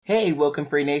Hey, Woken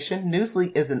Free Nation,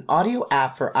 Newsly is an audio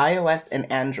app for iOS and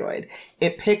Android.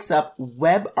 It picks up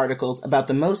web articles about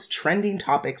the most trending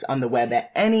topics on the web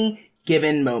at any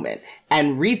given moment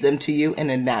and reads them to you in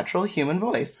a natural human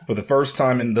voice. For the first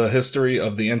time in the history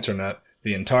of the internet,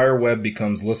 the entire web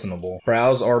becomes listenable.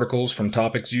 Browse articles from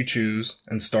topics you choose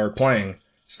and start playing.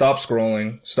 Stop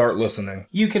scrolling, start listening.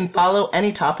 You can follow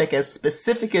any topic as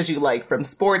specific as you like, from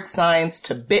sports, science,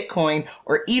 to Bitcoin,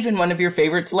 or even one of your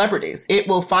favorite celebrities. It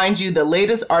will find you the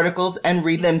latest articles and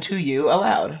read them to you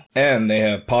aloud. And they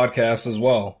have podcasts as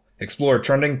well. Explore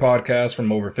trending podcasts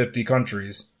from over 50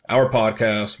 countries. Our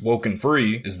podcast, Woken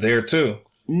Free, is there too.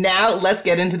 Now let's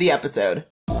get into the episode.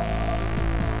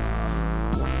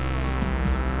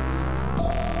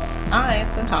 Hi,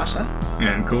 it's Natasha.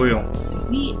 And Khalil.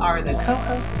 We are the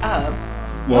co-hosts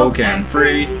of Woken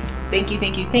Free. Thank you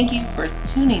for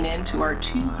tuning in to our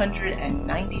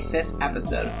 295th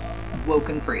episode of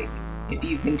Woken Free. If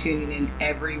you've been tuning in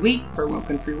every week for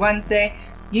Woken Free Wednesday,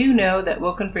 you know that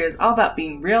Woken Free is all about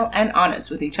being real and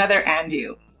honest with each other and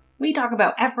you. We talk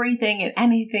about everything and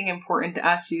anything important to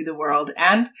us, you, the world,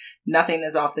 and nothing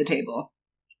is off the table.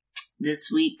 This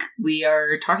week, we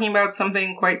are talking about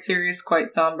something quite serious,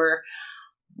 quite somber.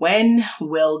 When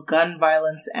will gun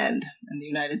violence end in the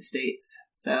United States?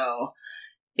 So,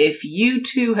 if you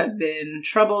too have been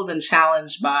troubled and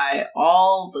challenged by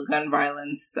all the gun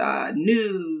violence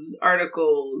news,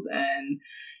 articles, and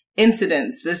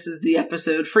incidents, this is the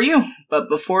episode for you. But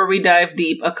before we dive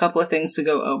deep, a couple of things to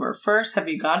go over. First, have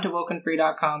you gone to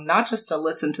wokenfree.com, not just to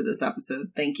listen to this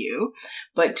episode, thank you,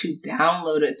 but to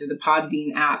download it through the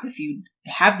Podbean app? If you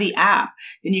have the app,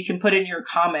 then you can put in your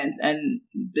comments, and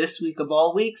this week of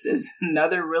all weeks is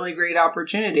another really great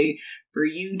opportunity for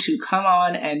you to come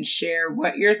on and share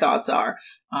what your thoughts are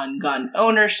on gun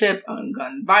ownership, on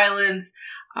gun violence,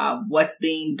 what's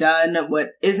being done,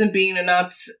 what isn't being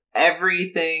enough,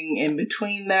 everything in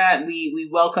between that. We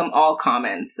welcome all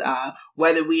comments.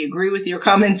 Whether we agree with your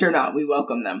comments or not, we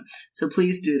welcome them. So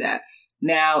please do that.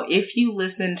 Now, if you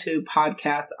listen to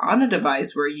podcasts on a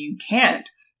device where you can't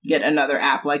get another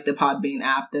app like the Podbean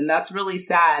app, then that's really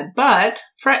sad, but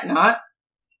fret not.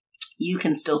 You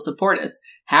can still support us.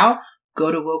 How?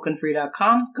 Go to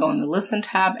wokenfree.com, go in the listen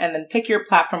tab, and then pick your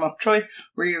platform of choice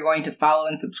where you're going to follow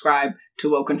and subscribe to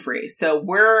Woken Free. So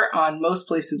we're on most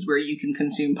places where you can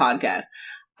consume podcasts.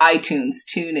 iTunes,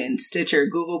 TuneIn, Stitcher,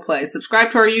 Google Play.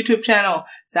 Subscribe to our YouTube channel,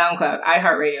 SoundCloud,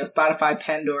 iHeartRadio, Spotify,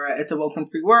 Pandora. It's a Woken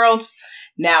Free world.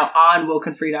 Now, on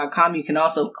wokenfree.com, you can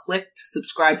also click to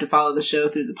subscribe to follow the show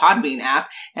through the Podbean app.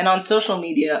 And on social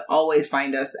media, always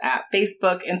find us at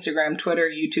Facebook, Instagram, Twitter,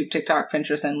 YouTube, TikTok,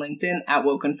 Pinterest, and LinkedIn at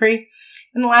Woken Free.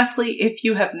 And lastly, if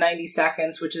you have 90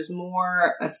 seconds, which is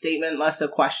more a statement, less a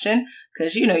question,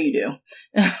 because you know you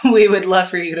do, we would love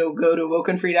for you to go to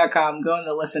wokenfree.com, go in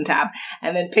the listen tab,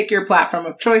 and then pick your platform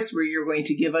of choice where you're going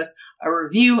to give us a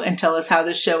review and tell us how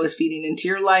this show is feeding into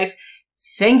your life.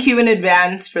 Thank you in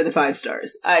advance for the 5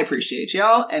 stars. I appreciate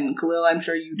y'all, and Khalil, I'm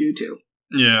sure you do too.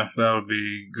 Yeah, that would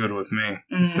be good with me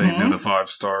if they do the 5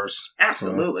 stars.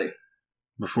 Absolutely. So,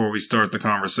 before we start the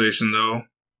conversation, though,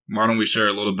 why don't we share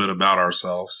a little bit about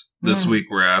ourselves? This week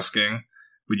we're asking,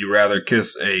 would you rather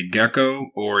kiss a gecko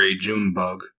or a June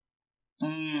bug?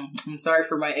 I'm sorry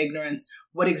for my ignorance.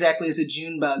 What exactly is a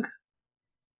June bug?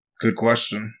 Good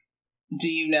question. Do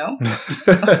you know?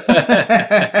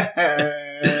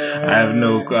 I have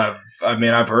no...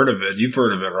 I've heard of it. You've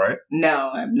heard of it, right?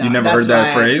 No, I've not. You never heard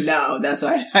that phrase? No, that's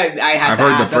why I had I've to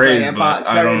heard ask. the phrase, that's but I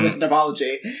started with an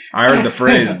apology. I heard the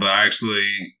phrase, but actually,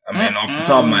 off the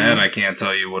top of my head, I can't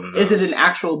tell you what it is. Is it an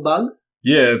actual bug?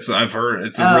 Yeah, I've heard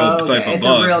it's a real type of bug. It's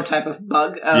a real type of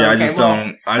bug. Yeah, I just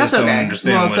don't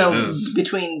understand what it is.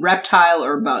 Between reptile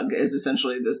or bug is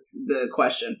essentially the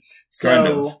question. So, kind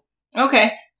of.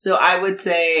 Okay. So I would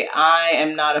say I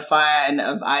am not a fan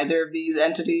of either of these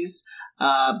entities.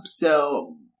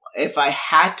 So if I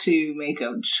had to make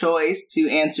a choice to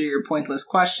answer your pointless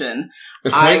question,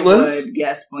 I would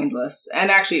guess pointless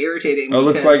and actually irritating. Oh, it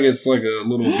looks like it's like a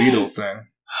little beetle thing.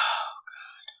 Oh,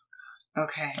 God.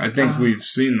 Okay. I think we've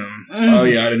seen them. Oh,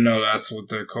 yeah, I didn't know that's what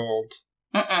they're called.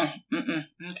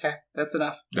 Okay, that's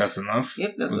enough. That's enough?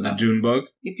 Yep, that's enough. The June bug?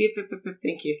 Yep,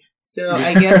 thank you. So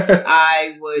I guess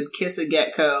I would kiss a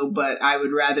gecko, but I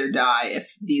would rather die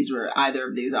if either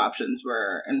of these options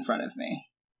were in front of me.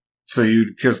 So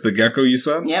you'd kiss the gecko, you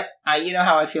said? Yep. You know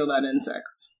how I feel about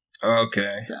insects.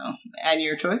 Okay. So, and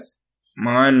your choice?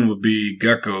 Mine would be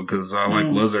gecko, because I like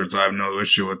lizards. I have no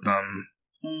issue with them.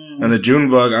 And the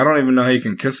June bug, I don't even know how you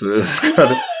can kiss it.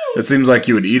 It seems like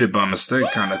you would eat it by mistake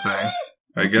kind of thing.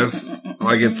 I guess.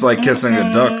 Like, it's like kissing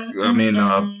a duck. I mean,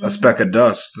 a speck of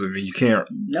dust. I mean, you can't.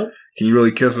 Nope. Can you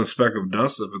really kiss a speck of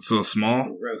dust if it's so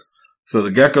small? Gross. So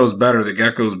the gecko's better. The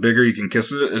gecko's bigger. You can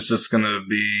kiss it. It's just going to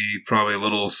be probably a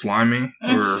little slimy.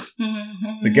 Or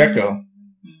the gecko.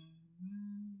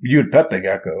 You would pet the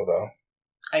gecko, though.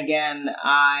 Again,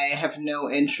 I have no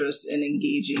interest in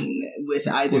engaging with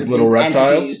either With of little these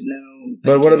reptiles? entities. No.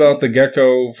 But what about the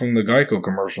gecko from the Geico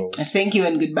commercials? Thank you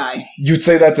and goodbye. You'd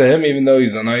say that to him, even though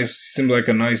he's seems like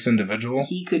a nice individual?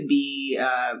 He could be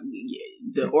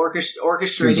the Seems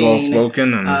orchestrating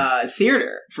well-spoken and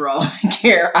theater, for all I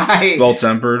care.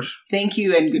 well-tempered. Thank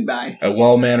you and goodbye. A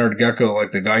well-mannered gecko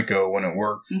like the Geico wouldn't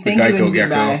work. Thank the you Geico and gecko.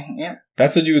 goodbye. Yep.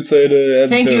 That's what you would say to Ed.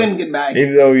 Thank you and goodbye.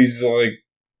 Even though he's like,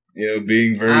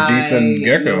 being very decent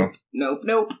gecko.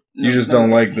 Nope. You just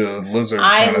don't like the lizard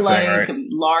kind of like thing, right?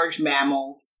 large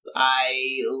mammals.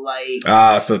 I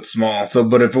like... So it's small.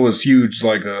 But if it was huge,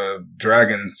 like a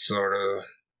dragon sort of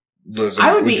lizard...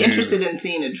 I would be interested in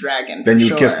seeing a dragon, Then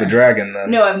you'd kiss the dragon,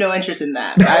 then. No, I have no interest in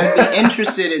that. I would be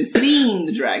interested in seeing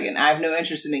the dragon. I have no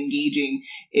interest in engaging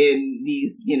in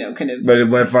these, kind of... But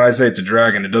if I say it's a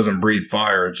dragon, it doesn't breathe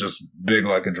fire. It's just big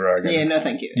like a dragon. Yeah, no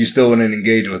thank you. You still wouldn't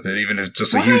engage with it, even if it's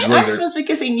just a huge lizard. I'm supposed to be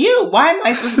kissing you. Why am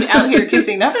I supposed to be out here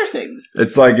kissing other things?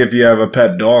 It's like if you have a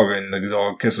pet dog and the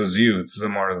dog kisses you. It's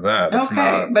similar to that. It's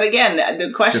okay, but again,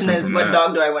 the question is, what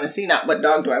dog do I want to see, not what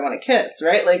dog do I want to kiss,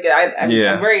 right? Like, I'm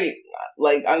very...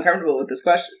 uncomfortable with this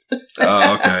question.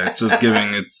 Oh, okay. It's just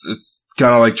giving, it's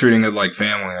kind of like treating it like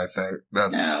family, I think.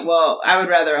 That's... well, I would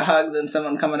rather a hug than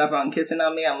someone coming up on kissing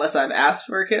on me unless I've asked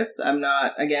for a kiss. I'm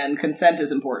not, again, consent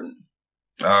is important.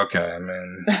 Okay, I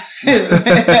mean...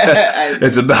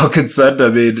 it's about consent, I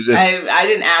mean... I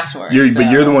didn't ask for it.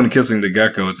 But you're the one kissing the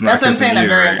gecko, it's not kissing you, that's what I'm saying, I'm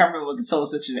very right? uncomfortable with this whole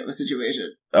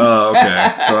situation. Oh,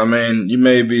 okay. So, I mean, you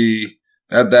may be...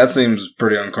 That seems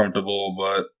pretty uncomfortable,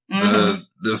 but...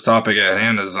 This topic at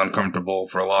hand is uncomfortable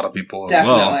for a lot of people as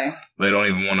well. They don't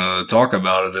even want to talk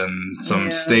about it in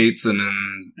some states and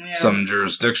in some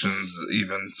jurisdictions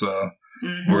even. So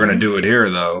we're going to do it here,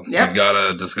 though. Yep. We've got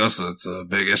to discuss it. It's a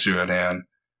big issue at hand.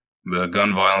 The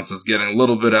gun violence is getting a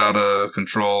little bit out of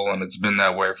control, and it's been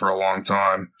that way for a long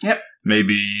time. Yep.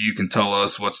 Maybe you can tell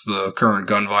us what's the current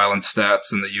gun violence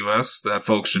stats in the U.S. that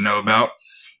folks should know about.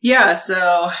 Yeah,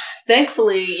 so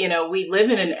thankfully, we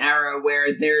live in an era where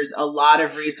there's a lot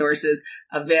of resources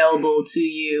available to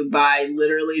you by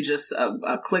literally just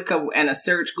a click and a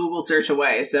Google search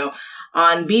away. So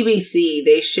on BBC,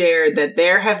 they shared that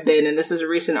there have been, and this is a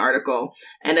recent article,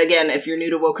 and again, if you're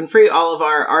new to Woken Free, all of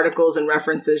our articles and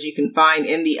references you can find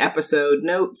in the episode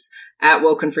notes at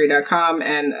wokenfree.com.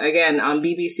 And again, on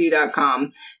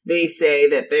bbc.com, they say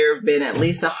that there have been at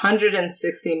least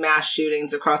 160 mass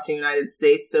shootings across the United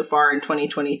States so far in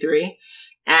 2023.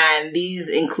 And these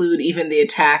include even the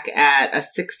attack at a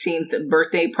 16th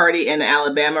birthday party in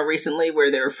Alabama recently,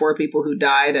 where there were 4 people who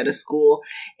died at a school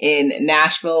in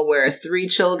Nashville, where 3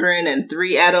 children and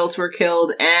 3 adults were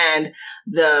killed, and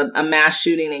a mass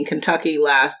shooting in Kentucky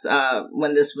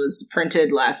when this was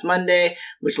printed last Monday,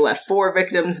 which left 4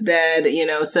 victims dead.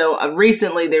 So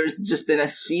recently there's just been a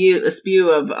spew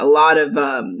of a lot of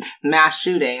mass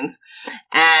shootings,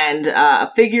 and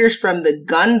figures from the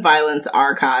Gun Violence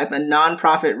Archive, a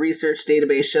nonprofit research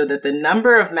database, show that the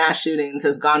number of mass shootings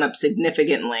has gone up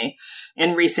significantly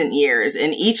in recent years.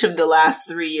 In each of the last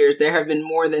 3 years, there have been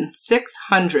more than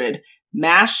 600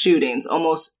 mass shootings,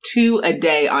 almost 2 a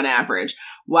day on average.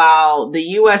 While the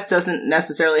U.S. doesn't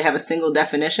necessarily have a single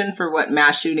definition for what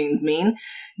mass shootings mean,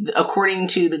 according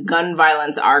to the Gun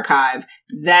Violence Archive,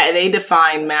 that they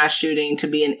define mass shooting to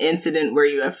be an incident where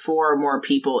you have 4 or more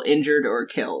people injured or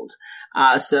killed.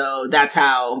 So that's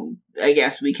how, I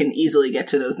guess, we can easily get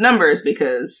to those numbers,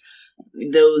 because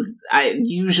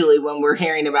usually when we're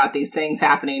hearing about these things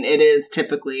happening, it is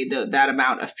typically that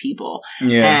amount of people.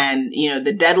 Yeah. And,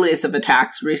 the deadliest of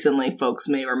attacks recently, folks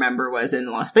may remember, was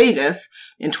in Las Vegas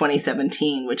in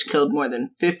 2017, which killed more than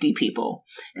 50 people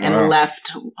and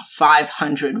left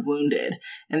 500 wounded.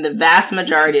 And the vast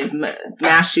majority of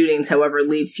mass shootings, however,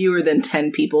 leave fewer than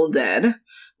 10 people dead,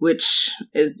 which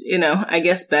is, I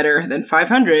guess better than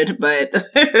 500, but...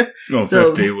 Well,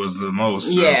 50 was the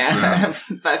most. Yeah,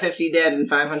 550 dead and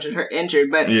 500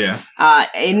 injured. But yeah.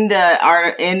 In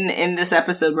this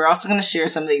episode, we're also going to share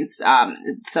some of these,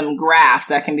 some graphs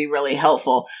that can be really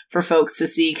helpful for folks to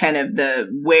see kind of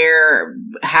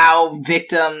how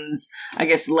victims, I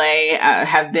guess,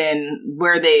 have been,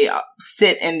 where they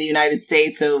sit in the United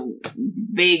States. So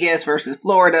Vegas versus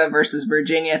Florida versus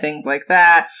Virginia, things like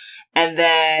that. And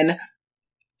then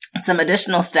some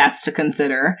additional stats to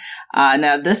consider.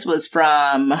 Now, this was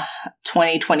from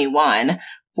 2021,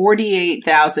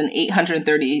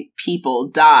 48,830 people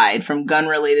died from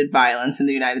gun-related violence in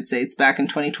the United States back in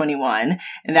 2021,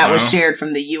 and that was shared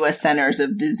from the U.S. Centers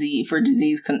of Disease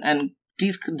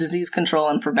Control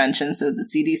and Prevention, so the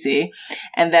CDC,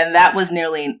 and then that was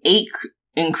nearly an 8%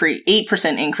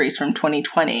 increase from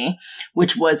 2020,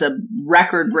 which was a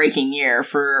record-breaking year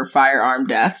for firearm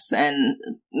deaths, and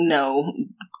no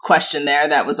question there.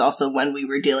 That was also when we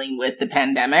were dealing with the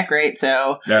pandemic, right?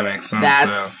 So that makes sense.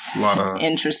 That's a lot of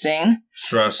interesting.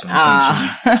 Stress and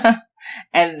tension.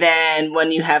 And then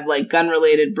when you have like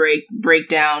gun-related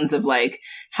breakdowns of like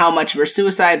how much were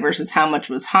suicide versus how much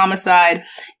was homicide,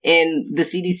 in the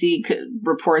CDC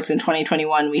reports in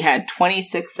 2021, we had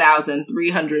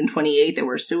 26,328 that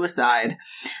were suicide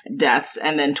deaths,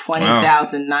 and then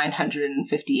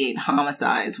 20,958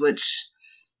 homicides, which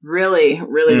really.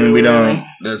 We don't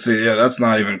see. Yeah, that's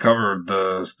not even covered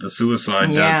the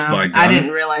suicide deaths by gun. I didn't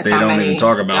realize how many even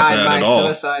talk about died that by at all.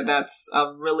 Suicide. That's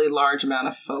a really large amount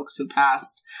of folks who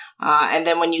passed. And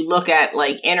then when you look at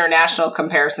like international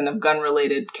comparison of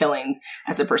gun-related killings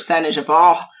as a percentage of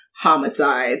all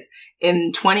homicides,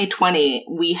 in 2020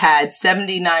 we had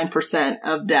 79%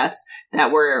 of deaths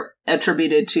that were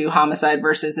attributed to homicide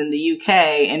versus in the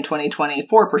UK in 2020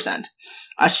 4%.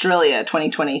 Australia,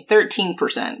 2020,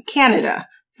 13%. Canada,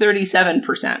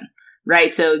 37%.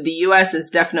 Right? So the U.S. is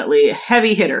definitely a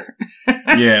heavy hitter.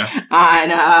 Yeah.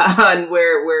 on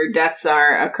where deaths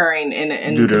are occurring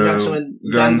in conjunction with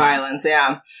gun violence.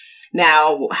 Yeah.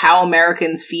 Now, how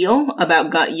Americans feel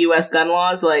about U.S. gun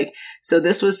laws, so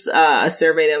this was a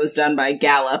survey that was done by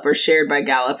Gallup or shared by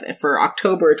Gallup for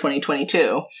October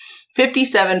 2022.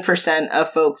 57%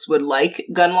 of folks would like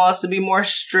gun laws to be more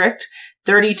strict.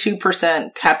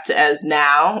 32% kept as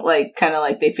now, kind of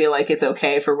like they feel like it's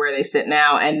okay for where they sit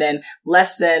now. And then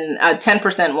less than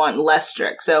 10% want less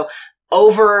strict. So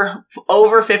over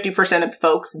 50% of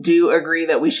folks do agree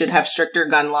that we should have stricter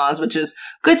gun laws, which is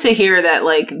good to hear that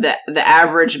the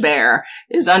average bear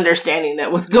is understanding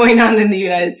that what's going on in the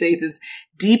United States is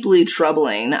deeply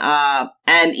troubling.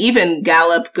 And even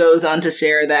Gallup goes on to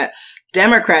share that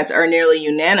Democrats are nearly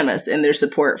unanimous in their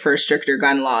support for stricter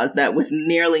gun laws, that with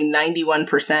nearly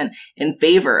 91% in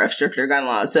favor of stricter gun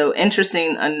laws. So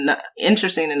interesting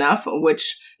enough,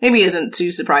 which maybe isn't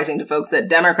too surprising to folks, that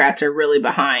Democrats are really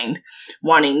behind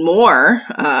wanting more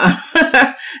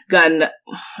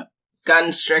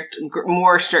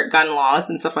more strict gun laws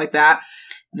and stuff like that.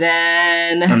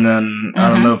 I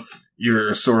don't know if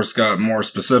your source got more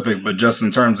specific, but just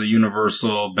in terms of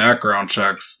universal background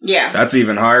checks, that's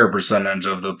even higher percentage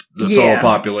of the total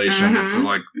population. It's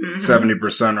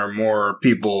 70% or more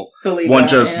people want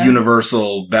just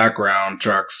universal background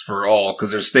checks for all,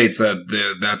 because there's states that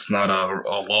that's not a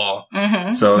law.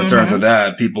 So in terms of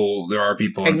that, there are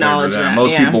people in favor of that.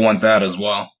 Most people want that as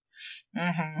well.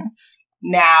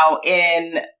 Now,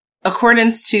 in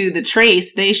accordance to The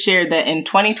Trace, they shared that in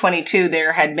 2022,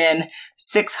 there had been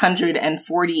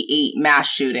 648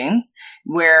 mass shootings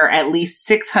where at least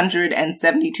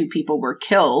 672 people were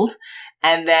killed.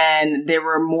 And then there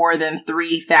were more than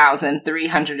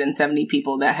 3,370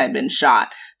 people that had been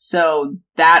shot. So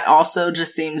that also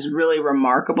just seems really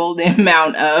remarkable, the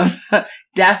amount of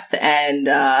death and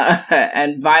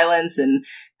violence and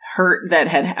hurt that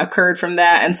had occurred from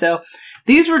that. And so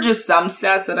these were just some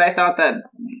stats that I thought that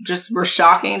just were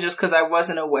shocking just because I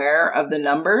wasn't aware of the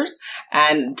numbers.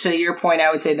 And to your point,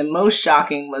 I would say the most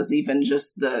shocking was even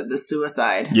just the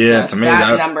suicide. Yeah, to me,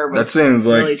 that number was that seems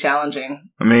really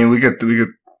challenging. I mean, we could,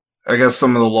 I guess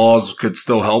some of the laws could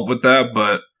still help with that,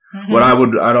 but what I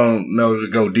don't know, to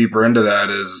go deeper into that,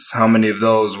 is how many of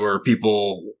those were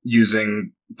people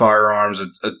using firearms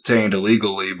obtained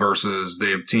illegally versus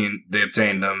they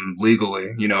obtained them legally,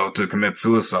 to commit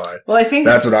suicide. Well, I think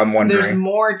that's what I'm wondering. There's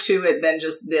more to it than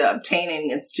just the obtaining.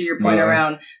 It's to your point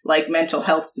around mental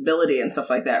health stability and stuff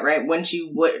like that, right? Once you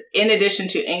would, in addition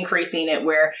to increasing it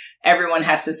where everyone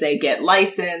has to say get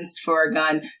licensed for a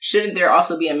gun, shouldn't there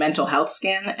also be a mental health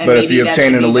scan? And but if you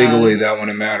obtain it illegally, that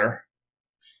wouldn't matter.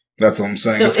 That's what I'm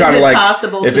saying. So it's kind of like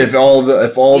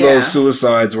if all those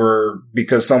suicides were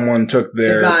because someone took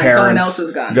their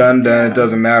parents' gun, then it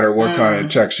doesn't matter what kind of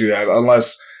checks you have,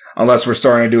 unless we're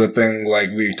starting to do a thing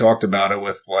like we talked about it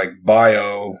with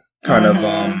bio kind of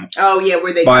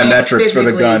where they biometrics for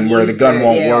the gun, where the gun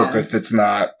won't work if it's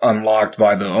not unlocked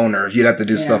by the owner. You'd have to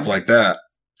do stuff like that.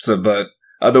 So, but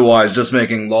otherwise, just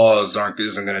making laws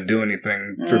isn't going to do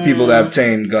anything for people that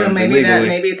obtain guns illegally.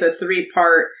 Maybe it's a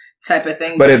 3-part type of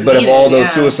thing. But if all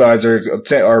those suicides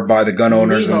are by the gun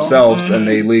owners themselves and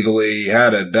they legally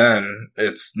had it, then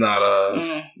it's not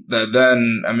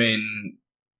then, I mean,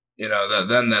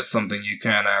 then that's something you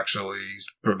can actually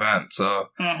prevent. So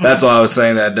that's why I was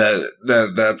saying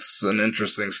that's an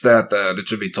interesting stat that it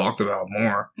should be talked about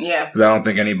more. Yeah. Because I don't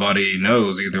think anybody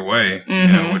knows either way,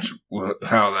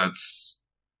 how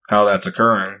that's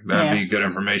occurring. That'd be good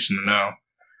information to know.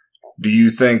 Do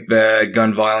you think that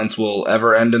gun violence will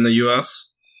ever end in the U.S.?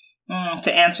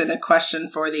 To answer the question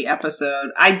for the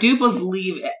episode, I do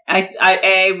believe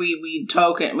we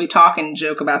talk and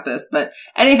joke about this, but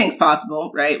anything's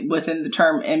possible, right? Within the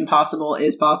term impossible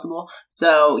is possible.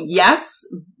 So yes,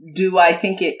 do I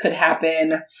think it could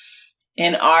happen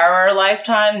in our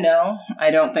lifetime? No, I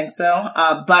don't think so.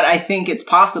 But I think it's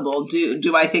possible.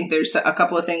 Do I think there's a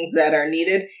couple of things that are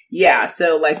needed? Yeah.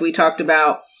 So like we talked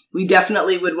about, we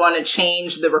definitely would want to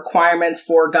change the requirements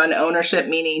for gun ownership,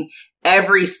 meaning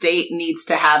every state needs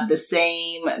to have the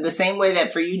same way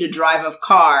that for you to drive a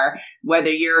car,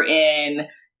 whether you're in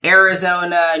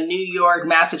Arizona, New York,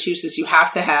 Massachusetts, you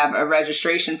have to have a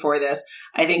registration for this.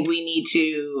 I think we need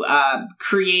to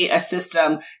create a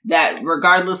system that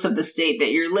regardless of the state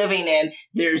that you're living in,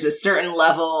 there's a certain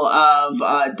level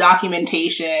of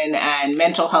documentation and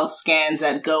mental health scans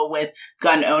that go with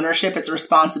gun ownership. It's a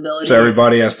responsibility. So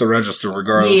everybody has to register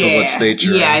regardless of what state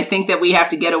you're in. Yeah, I think that we have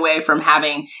to get away from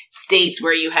having states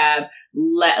where you have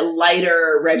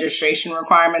lighter registration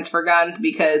requirements for guns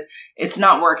because it's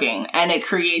not working. And it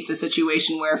creates a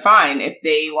situation where, fine, if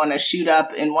they want to shoot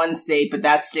up in one state, but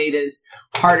that state is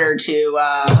harder to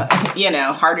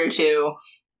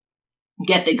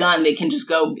get the gun, they can just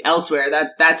go elsewhere.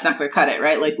 That's not going to cut it,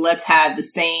 right? Like, let's have the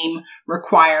same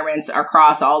requirements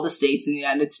across all the states in the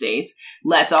United States.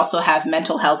 Let's also have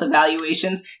mental health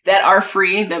evaluations that are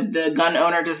free. The gun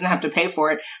owner doesn't have to pay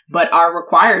for it, but are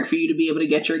required for you to be able to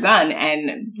get your gun.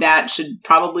 And that should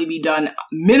probably be done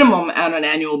minimum on an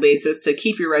annual basis to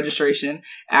keep your registration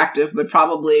active, but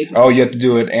probably. Oh, you have to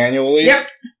do it annually? Yep.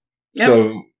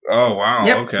 So, oh, wow.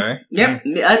 Yep. Okay.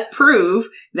 Yep. Prove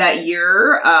that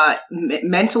you're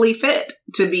mentally fit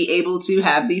to be able to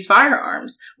have these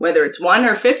firearms, whether it's 1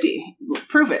 or 50.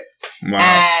 Prove it.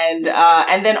 Wow.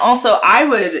 And then also I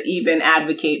would even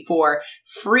advocate for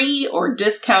free or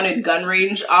discounted gun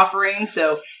range offerings.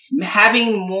 So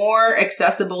having more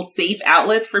accessible, safe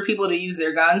outlets for people to use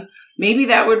their guns. Maybe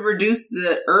that would reduce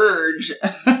the urge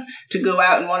to go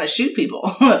out and want to shoot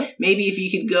people. Maybe if you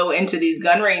could go into these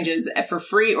gun ranges for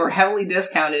free or heavily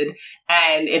discounted,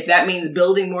 and if that means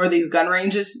building more of these gun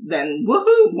ranges, then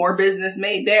woohoo, more business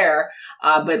made there.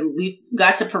 But we've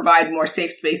got to provide more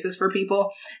safe spaces for people.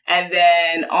 And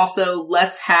then also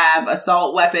let's have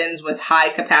assault weapons with high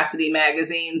capacity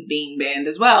magazines being banned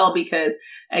as well, because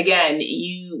again,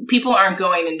 people aren't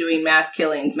going and doing mass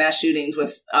killings, mass shootings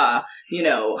with,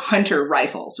 hunter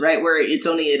rifles, right? Where it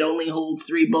only holds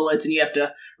 3 bullets and you have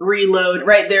to reload,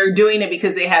 right? They're doing it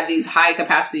because they have these high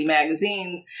capacity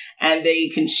magazines and they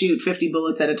can shoot 50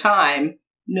 bullets at a time.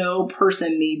 No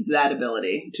person needs that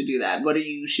ability to do that. What are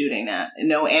you shooting at?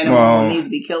 No animal needs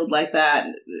to be killed like that.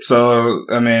 So,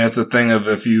 I mean, it's a thing of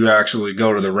if you actually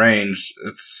go to the range,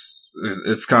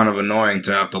 it's kind of annoying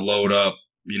to have to load up,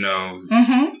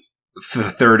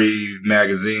 30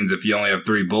 magazines if you only have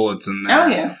 3 bullets in there. Oh,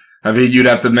 yeah. I mean, you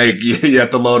have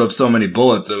to load up so many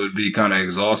bullets, it would be kind of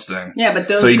exhausting. Yeah, but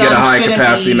those so you get a high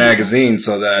capacity magazine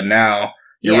so that now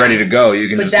you're ready to go. You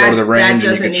can just go to the range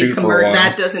and you can shoot for a while.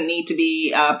 That doesn't need to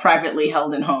be privately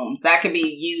held in homes. That could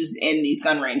be used in these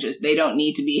gun ranges. They don't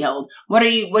need to be held. What do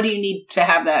you need to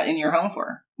have that in your home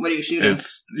for? What are you shooting?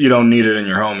 You don't need it in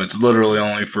your home. It's literally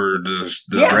only for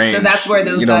the range. So that's where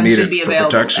those guns should be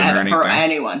available for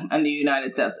anyone in the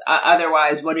United States.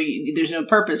 Otherwise, there's no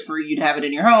purpose for you to have it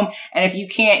in your home. And if you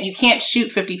can't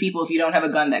shoot 50 people if you don't have a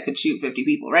gun that could shoot 50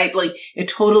 people, right? Like, it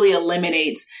totally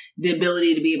eliminates the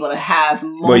ability to be able to have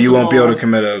multiple. Well, you won't be able to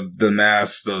commit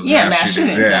mass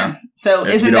shootings. Yeah. So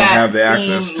isn't that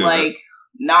seem like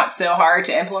not so hard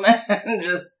to implement?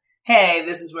 Just, hey,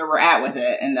 this is where we're at with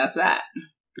it, and that's that.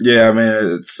 Yeah, I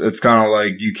mean, it's kind of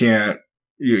like you can't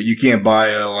buy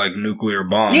a nuclear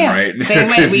bomb, right? Same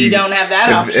way we don't have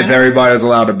that option. If everybody was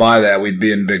allowed to buy that, we'd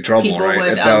be in big trouble,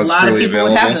 right? A lot of people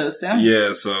would have those.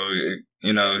 Yeah, so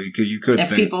you could.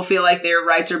 If people feel like their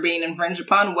rights are being infringed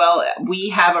upon, well, we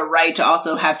have a right to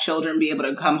also have children be able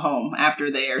to come home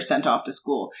after they are sent off to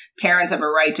school. Parents have a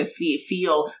right to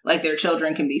feel like their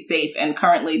children can be safe, and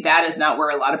currently that is not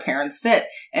where a lot of parents sit,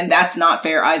 and that's not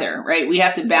fair either, right? We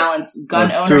have to balance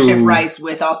gun ownership rights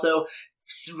with also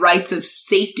rights of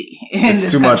safety.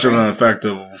 It's too much of an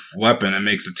effective weapon. It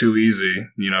makes it too easy,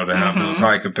 to have those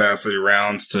high capacity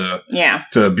rounds to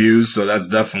abuse. So that's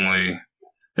definitely.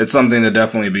 It's something to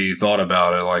definitely be thought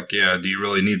about. Do you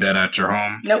really need that at your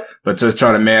home? Nope. But to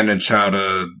try to manage how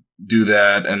to, do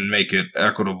that and make it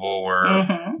equitable where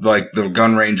like the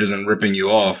gun range isn't ripping you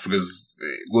off, because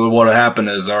what'll happen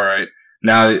is, all right,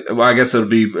 now, I guess it'll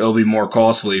be more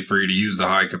costly for you to use the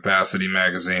high capacity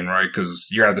magazine, right? Because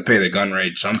you're gonna have to pay the gun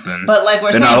range something. But like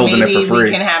we're saying, maybe we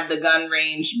can have the gun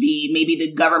range maybe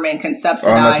the government can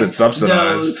subsidize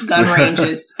those gun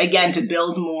ranges again to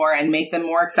build more and make them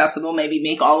more accessible. Maybe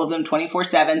make all of them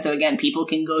 24/7. So again, people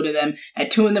can go to them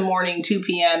at 2 a.m, 2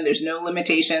 p.m. There's no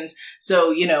limitations.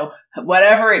 So,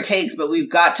 whatever it takes, but we've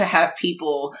got to have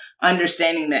people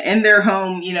understanding that in their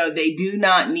home, they do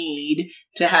not need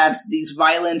to have these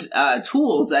violent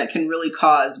tools that can really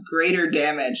cause greater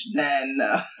damage than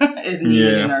is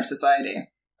needed in our society.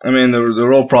 I mean, the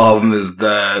real problem is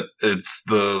that it's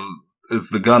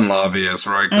the gun lobbyists,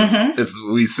 right? 'Cause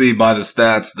we see by the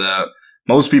stats that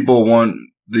most people want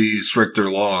these stricter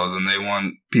laws and they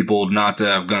want people not to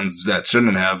have guns that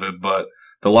shouldn't have it, but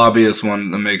the lobbyists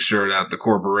want to make sure that the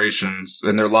corporations,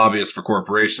 and they're lobbyists for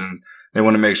corporations, they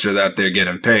want to make sure that they're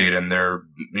getting paid and they're,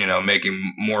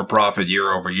 making more profit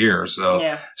year over year.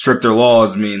 So stricter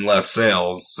laws mean less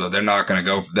sales. So they're not going to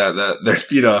go for that. They're,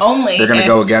 they're going to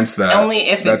go against that. Only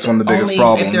if that's one of the biggest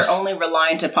problems. If they're only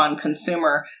reliant upon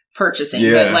consumer purchasing.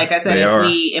 Yeah, but like I said,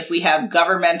 if we have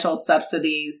governmental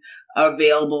subsidies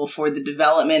available for the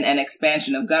development and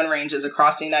expansion of gun ranges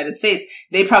across the United States,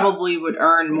 they probably would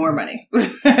earn more money.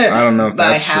 I don't know if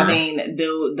by that's having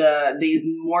these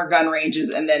more gun ranges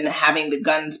and then having the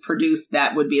guns produced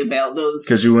that would be available.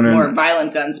 Those more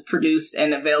violent guns produced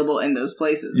and available in those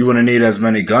places. You wouldn't need as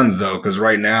many guns though, because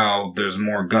right now there's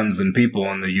more guns than people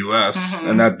in the U.S.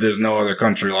 And that there's no other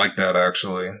country like that.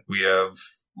 Actually, we have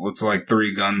what's like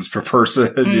 3 guns per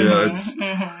person. It's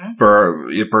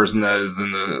for a person that is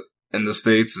in the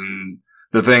States. And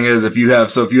the thing is, if you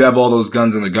have all those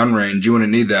guns in the gun range, you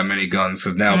wouldn't need that many guns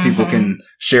because now people can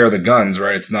share the guns,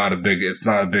 right? It's not a big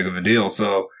of a deal.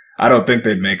 So I don't think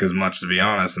they'd make as much, to be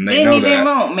honest. And they know that. Maybe they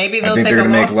won't. Maybe they'll take a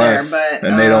loss there, but.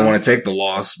 And they don't want to take the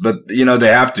loss. But, they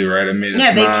have to, right? I mean,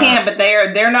 they can't, but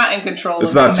they're not in control of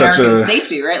American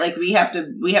safety, right? Like we have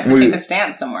to take a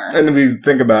stance somewhere. And if you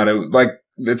think about it, like,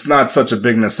 it's not such a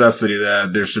big necessity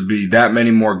that there should be that many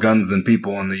more guns than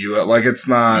people in the U.S. Like, it's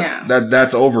not,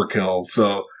 that's overkill.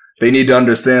 So they need to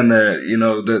understand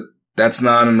that, that's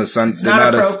not in the sense. It's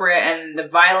not appropriate and the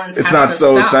violence it's not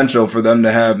so essential for them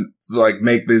to have,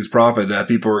 make these profit that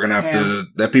people are going to have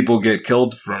that people get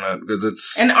killed from it because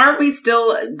it's. And aren't we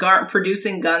still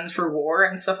producing guns for war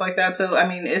and stuff like that? So, I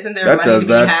mean, isn't there money to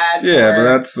be had? Yeah, but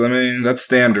that's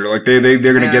standard. Like they're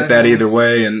going to get that either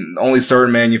way, and only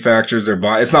certain manufacturers are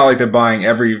buying. It's not like they're buying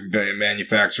every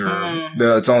manufacturer.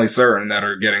 It's only certain that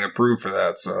are getting approved for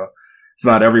that. So. It's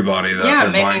not everybody that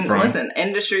they're buying from. Listen,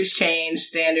 industries change,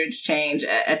 standards change.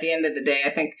 At the end of the day,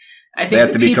 I think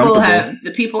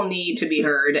the people need to be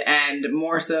heard, and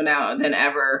more so now than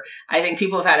ever. I think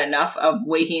people have had enough of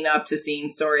waking up to seeing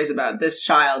stories about this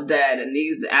child dead and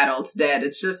these adults dead.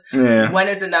 It's just when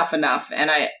is enough enough? And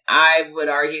I would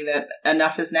argue that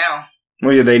enough is now.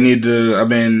 Well, yeah, they need to,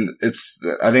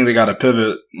 I think they got to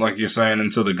pivot, like you're saying,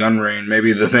 into the gun range.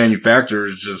 Maybe the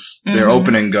manufacturers they're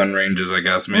opening gun ranges, I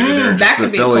guess. Maybe they're just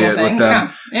affiliate with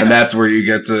them. Yeah. And that's where you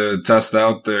get to test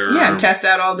out test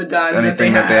out all the guns.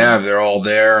 Anything that they have. They're all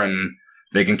there and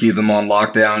they can keep them on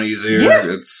lockdown easier.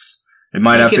 Yeah. It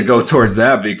might have to go towards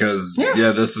that because,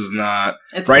 this is not,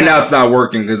 now it's not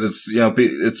working because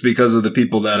it's because of the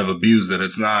people that have abused it.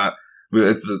 It's not,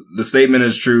 the statement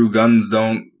is true.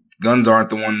 Guns aren't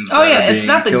the ones. Oh yeah, it's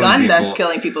not the gun that's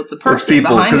killing people. It's the person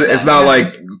behind it. It's not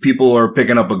like people are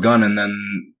picking up a gun and then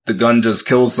the gun just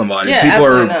kills somebody. Yeah,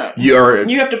 people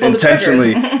you have to pull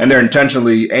intentionally, and they're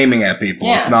intentionally aiming at people.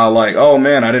 Yeah. It's not like, oh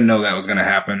man, I didn't know that was going to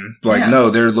happen. Like,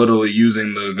 no, they're literally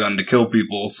using the gun to kill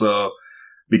people. So.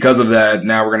 Because of that,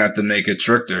 now we're going to have to make it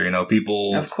stricter.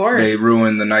 People, of course, they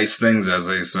ruin the nice things, as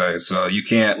they say. So you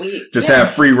can't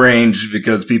have free range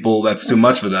because that's too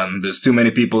much for them. There's too many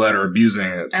people that are abusing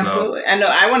it. Absolutely. I know.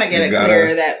 I want to get it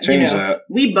clear that, that.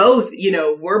 We both,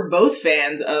 we're both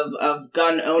fans of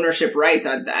gun ownership rights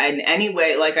in any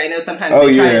way. Like, I know sometimes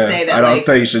they try to say that, I don't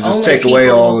think you should just take away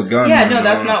all the guns. Yeah, no,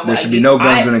 that's not. There should be no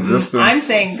guns in existence. I'm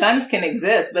saying guns can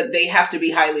exist, but they have to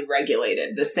be highly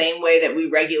regulated. The same way that we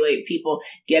regulate people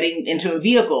getting into a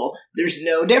vehicle, there's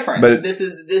no difference. But this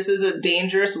is a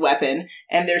dangerous weapon,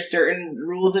 and there's certain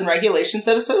rules and regulations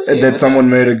that associate. And then someone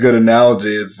made a good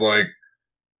analogy. It's like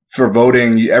for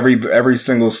voting, every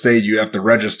single state you have to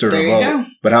register to vote. Go.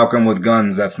 But how come with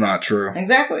guns that's not true?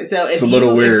 Exactly. So it's a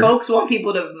little weird. If folks want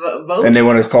people to vote, and they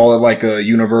want to call it like a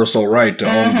universal right to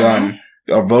own gun.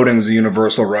 voting is a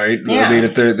universal right. Yeah. I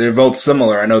mean, they're both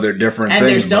similar. I know they're different and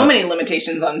things. And there's so many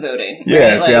limitations on voting.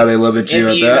 Yeah, right? See how they limit you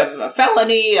at that? If you have a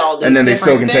felony, all these and then they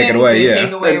still can take it away. They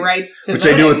take away rights to which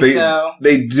voting.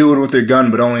 They do it with their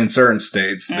gun, but only in certain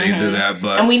states they do that.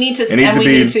 But and we need to it needs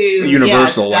to be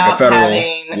universal, like a federal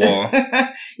law.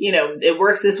 It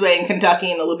works this way in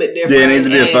Kentucky and a little bit different. Yeah, it needs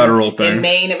to be a federal thing. In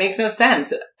Maine, it makes no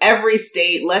sense. Every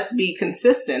state, let's be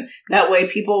consistent. That way,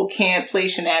 people can't play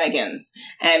shenanigans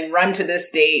and run to this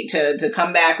state to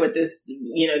come back with this,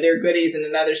 their goodies in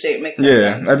another state. It makes no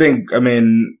sense. Yeah,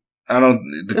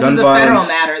 this is a federal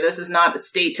matter. This is not a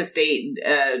state to state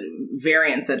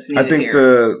variance that's needed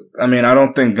here. I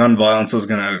don't think gun violence is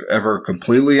going to ever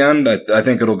completely end. I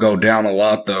think it'll go down a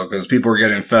lot though, because people are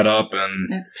getting fed up,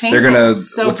 and it's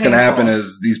painful. What's going to happen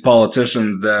is these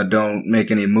politicians that don't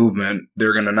make any movement,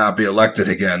 they're going to not be elected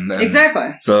again. And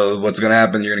exactly. So what's going to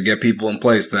happen? You're going to get people in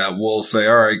place that will say,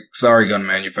 "All right, sorry, gun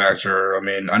manufacturer.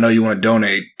 I know you want to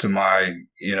donate to my."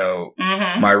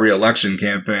 My re-election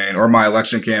campaign or my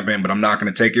election campaign, but I'm not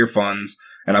going to take your funds,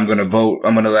 and I'm going to vote.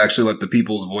 I'm going to actually let the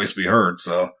people's voice be heard.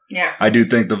 So yeah, I do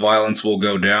think the violence will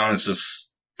go down. It's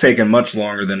just taken much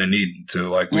longer than it needed to.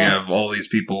 Like we have all these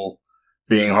people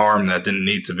being harmed that didn't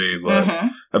need to be, but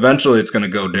eventually it's going to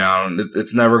go down.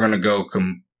 It's never going to go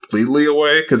completely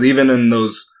away, because even in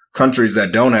those countries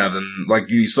that don't have them, like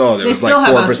you saw, there was like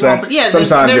 4%. Yeah,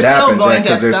 sometimes it happens, right?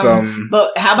 Because there's some.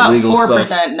 But how about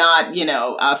 4%, not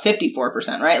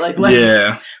 54%, right? Like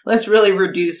let's really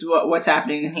reduce what's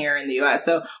happening here in the U.S.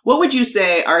 So, what would you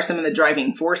say are some of the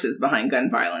driving forces behind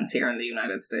gun violence here in the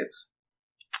United States?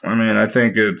 I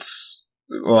think it's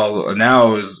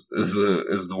now is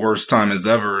the worst time as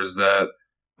ever. Is that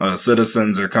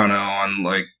citizens are kind of on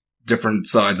like different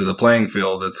sides of the playing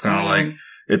field. It's kind of like.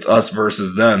 It's us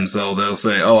versus them. So they'll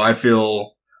say, "Oh, I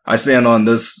stand on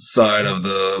this side of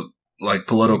the like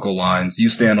political lines. You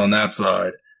stand on that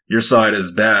side. Your side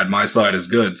is bad. My side is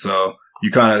good." So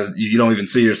you don't even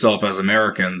see yourself as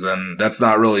Americans, and that's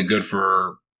not really good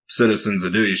for citizens to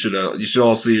do. You should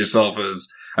all see yourself as.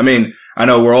 I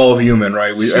know we're all human,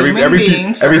 right? Every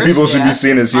people should be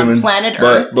seen as humans. On planet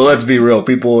Earth. But let's be real.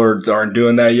 People aren't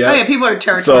doing that yet. Oh yeah, people are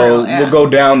territorial. So we'll go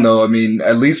down though.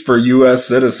 At least for U.S.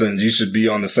 citizens, you should be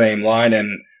on the same line. And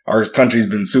our country's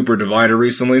been super divided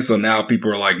recently. So now people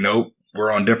are like, nope,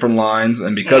 we're on different lines.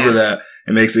 And because of that,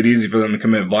 it makes it easy for them to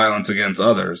commit violence against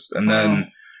others. And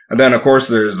then of course,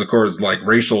 there's like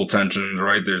racial tensions,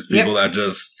 right? There's people that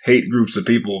just hate groups of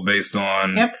people based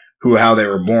on how they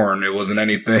were born. It wasn't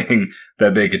anything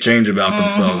that they could change about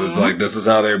themselves. It's like, this is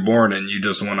how they were born and you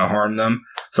just want to harm them.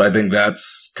 So I think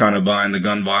that's kind of behind the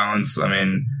gun violence.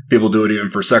 People do it even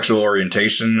for sexual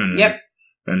orientation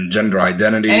and gender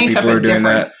identity. People are doing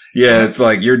that. Yeah. It's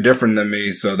like, you're different than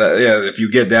me. So if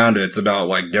you get down to it, it's about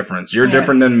like difference. You're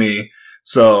different than me.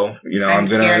 So, I'm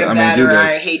gonna do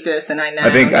this. I hate this, and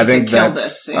I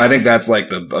think that's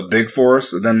like a big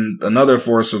force. And then another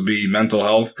force would be mental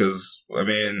health, because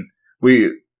we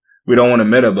don't want to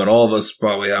admit it, but all of us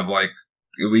probably have like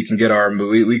we can get our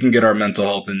mental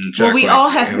health in check. Well, we all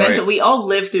have we all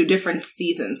live through different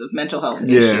seasons of mental health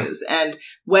issues, and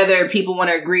whether people want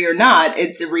to agree or not,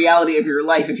 it's a reality of your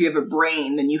life. If you have a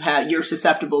brain, then you're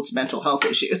susceptible to mental health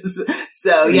issues.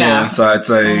 So yeah. So I'd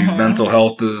say mental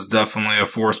health is definitely a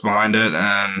force behind it,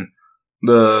 and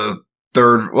the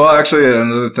third,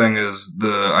 another thing is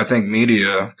I think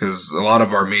media, because a lot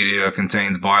of our media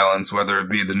contains violence, whether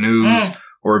it be the news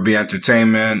or it be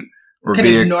entertainment. Or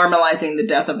normalizing the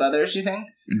death of others, you think?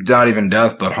 Not even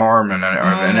death, but harm in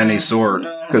any sort.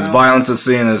 Because violence is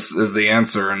seen as the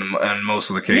answer in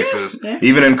most of the cases. Yeah.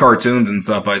 Even in cartoons and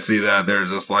stuff, I see that they're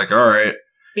just like, all right,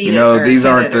 these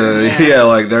aren't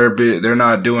they're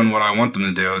not doing what I want them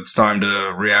to do. It's time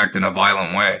to react in a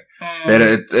violent way.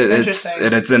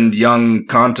 It's in young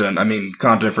content.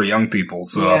 Content for young people.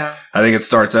 So I think it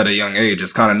starts at a young age.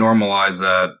 It's kind of normalized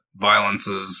that violence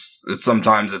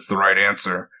sometimes it's the right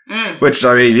answer. Which,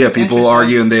 people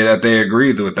argue that they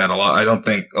agree with that a lot. I don't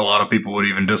think a lot of people would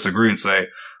even disagree and say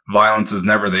violence is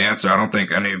never the answer. I don't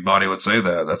think anybody would say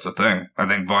that. That's the thing. I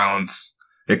think violence,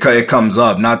 it comes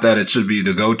up. Not that it should be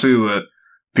the go-to, but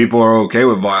people are okay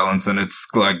with violence, and it's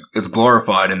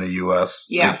glorified in the U.S.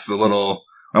 Yeah. It's a little,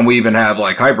 and we even have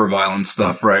like hyper-violent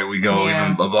stuff, right? We go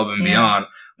even above and beyond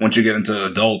once you get into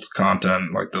adult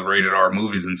content, like the rated R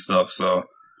movies and stuff. So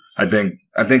I think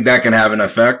that can have an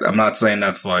effect. I'm not saying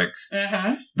that's like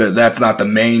that's not the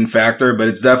main factor, but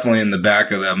it's definitely in the back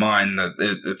of that mind that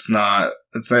it's not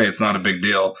a big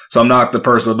deal. So I'm not the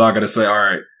person. I'm not going to say, all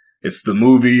right, it's the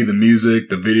movie, the music,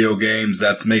 the video games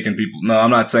that's making people. No,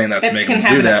 I'm not saying that's making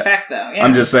them do that. Effect, though. Yeah.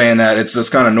 I'm just saying that it's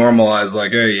just kind of normalized.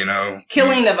 Like, hey, you know,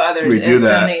 killing of others is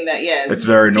something that it's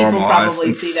very normalized. People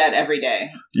probably see that every day.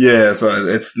 Yeah, so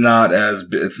it's not as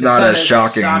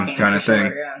shocking kind of thing.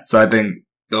 Sure, yeah. So I think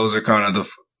those are kind of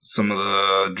some of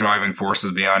the driving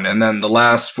forces behind it. And then the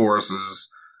last force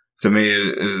is, to me,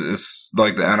 is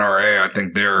like the NRA. I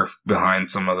think they're behind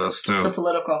some of this too. So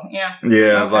political, yeah.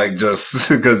 Yeah, okay. Like just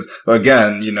because,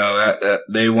 again, you know,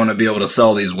 they want to be able to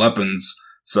sell these weapons.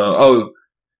 So,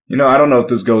 you know, I don't know if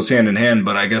this goes hand in hand,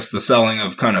 but I guess the selling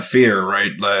of kind of fear,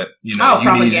 right? That, you know,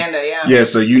 propaganda, yeah. Yeah,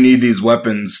 so you need these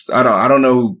weapons. I don't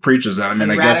know who preaches that. I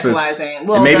mean, I guess it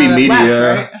may be media.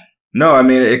 Left, right? No, I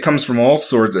mean, it comes from all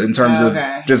sorts in terms of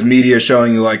just media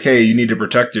showing you like, hey, you need to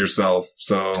protect yourself.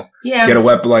 So get a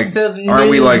weapon. Like, so aren't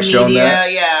we like shown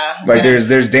that? Yeah. Like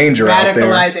there's danger out there.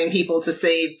 Radicalizing people to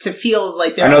feel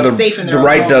like they're safe in their own the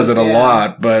right homes, does it a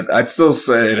lot, but I'd still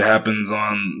say it happens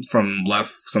from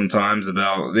left sometimes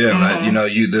about, that, you know,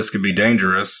 this could be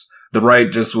dangerous. The right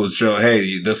just will show,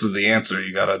 hey, this is the answer.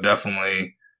 You gotta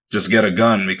definitely just get a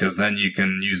gun because then you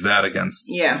can use that against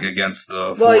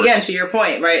the force. Well, again, to your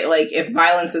point, right? Like if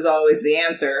violence is always the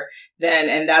answer, then,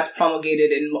 and that's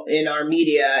promulgated in our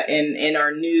media, in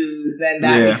our news, then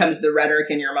that becomes the rhetoric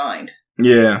in your mind.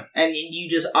 Yeah. And you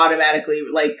just automatically,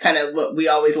 like, kind of what we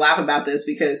always laugh about this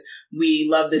because we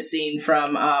love this scene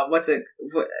from,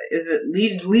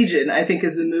 Legion, I think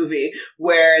is the movie,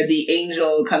 where the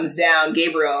angel comes down,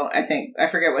 Gabriel, I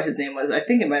forget what his name was. I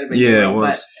think it might have been Gabriel,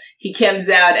 but he comes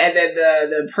out and then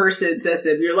the person says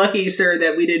to him, "You're lucky, sir,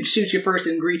 that we didn't shoot you first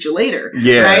and greet you later."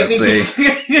 Yeah, right? See.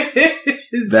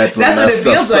 That's what it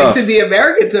feels like to be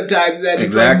American sometimes. Then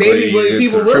exactly. It's like maybe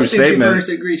people will shoot you first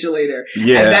and greet you later.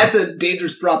 Yeah, and that's a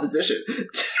dangerous proposition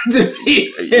to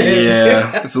me.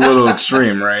 Yeah, it's a little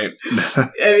extreme, right?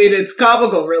 I mean, it's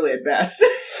comical, really, at best.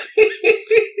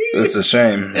 It's a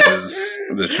shame. Is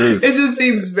the truth. It just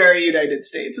seems very United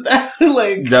States.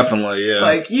 Like definitely, yeah.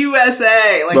 Like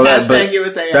USA, like hashtag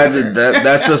USA.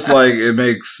 That's just like it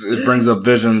brings up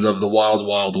visions of the wild,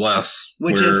 wild west,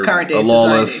 which is current day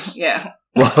society. Yeah.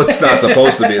 Well, it's not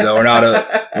supposed to be though. We're not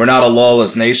a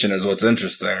lawless nation, is what's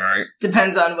interesting, right?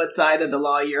 Depends on what side of the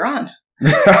law you're on.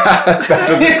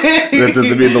 that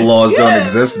doesn't mean the laws don't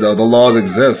exist, though. The laws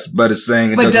exist, but it's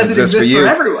saying it doesn't exist for you. For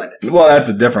everyone? Well, that's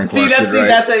a different question, right?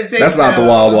 That's what I'm saying. That's not the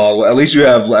wild, wild. At least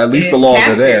the laws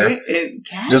are there.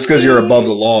 Just because you're above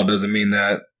the law doesn't mean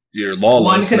that you're lawless.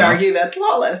 One could argue that's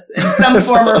lawless in some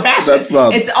form or fashion.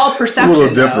 It's all perception. It's a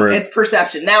little different. It's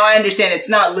perception. Now I understand it's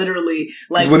not literally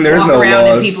like when there's no around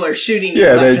laws, and people are shooting.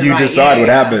 Yeah, then you decide what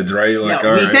happens, right? You're like,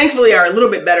 we thankfully are a little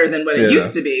bit better than what it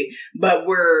used to be, but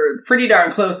we're pretty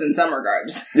darn close in some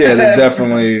regards. Yeah, there's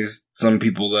definitely some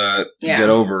people that get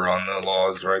over on the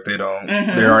laws, right? They don't.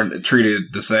 They aren't treated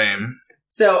the same.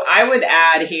 So I would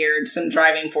add here some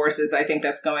driving forces I think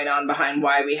that's going on behind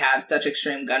why we have such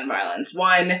extreme gun violence.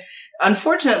 One,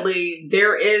 unfortunately,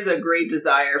 there is a great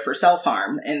desire for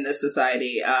self-harm in this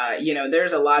society.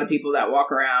 There's a lot of people that walk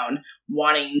around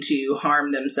wanting to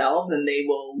harm themselves and they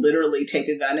will literally take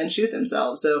a gun and shoot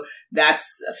themselves. So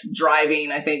that's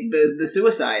driving, I think, the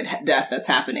suicide death that's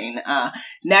happening.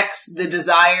 Next, the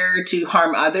desire to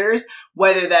harm others,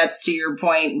 whether that's, to your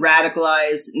point,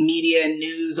 radicalized media,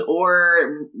 news,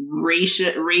 or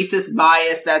racist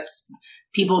bias that's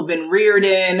people have been reared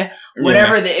in,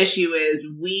 whatever the issue is,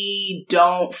 we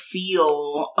don't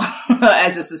feel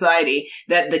as a society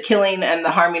that the killing and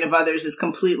the harming of others is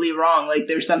completely wrong. Like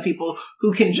there's some people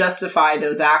who can justify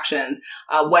those actions,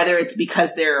 whether it's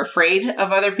because they're afraid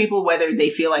of other people, whether they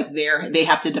feel like they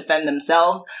have to defend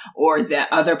themselves or that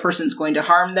other person's going to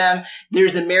harm them.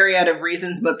 There's a myriad of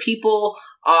reasons, but people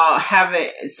have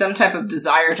some type of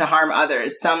desire to harm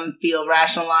others. Some feel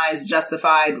rationalized,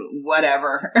 justified,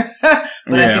 whatever.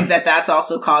 But I think that that's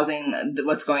also causing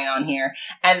what's going on here.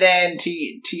 And then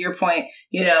to your point,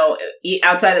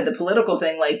 outside of the political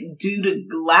thing, like due to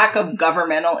lack of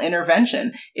governmental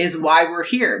intervention is why we're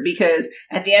here. Because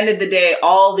at the end of the day,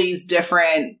 all these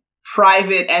different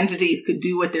private entities could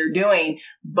do what they're doing.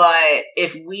 But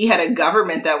if we had a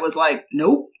government that was like,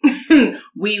 nope,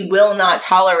 we will not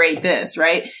tolerate this,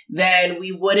 right? Then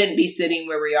we wouldn't be sitting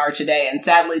where we are today. And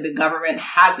sadly, the government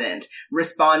hasn't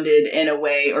responded in a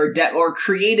way or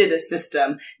created a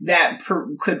system that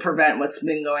could prevent what's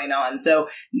been going on. So,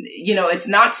 it's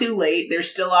not too late. There's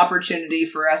still opportunity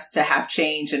for us to have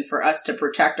change and for us to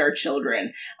protect our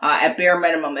children. At bare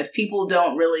minimum, if people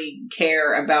don't really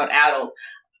care about adults,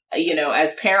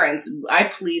 as parents, I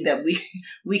plead that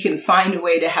we can find a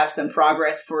way to have some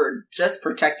progress for just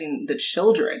protecting the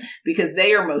children, because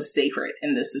they are most sacred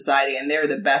in this society, and they're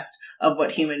the best of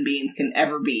what human beings can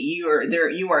ever be. You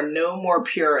are no more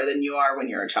pure than you are when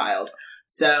you're a child.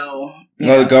 So,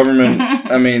 the government,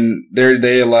 I mean,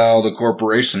 they allow the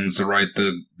corporations to write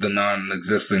the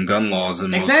non-existent gun laws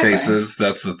in most cases.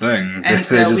 That's the thing. And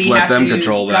they just let them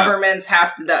control that.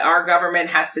 Our government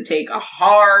has to take a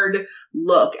hard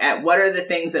look at what are the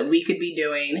things that we could be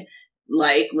doing,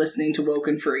 like listening to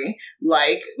Woken Free,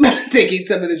 like taking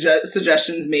some of the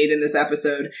suggestions made in this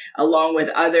episode, along with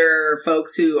other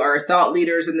folks who are thought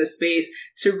leaders in this space,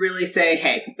 to really say,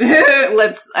 hey,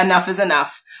 enough is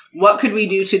enough. What could we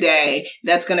do today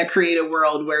that's going to create a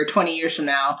world where 20 years from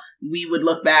now, we would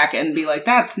look back and be like,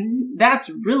 that's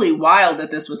really wild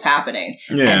that this was happening.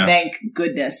 Yeah. And thank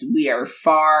goodness we are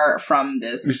far from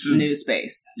this new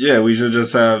space. Yeah, we should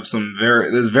just have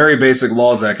there's very basic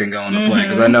laws that can go into play.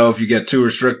 Because I know if you get too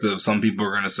restrictive, some people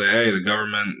are going to say, hey, the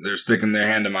government, they're sticking their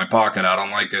hand in my pocket. I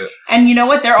don't like it. And you know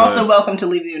what? They're also welcome to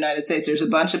leave the United States. There's a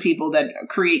bunch of people that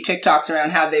create TikToks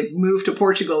around how they've moved to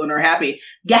Portugal and are happy.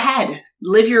 Go ahead.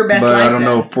 Live your best life. But I don't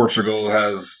know if Portugal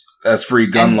has as free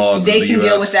gun laws as the US. They can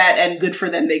deal with that, and good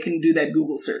for them. They can do that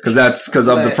Google search. Because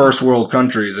of the first world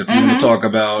countries. If you want to talk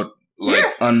about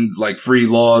like free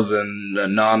laws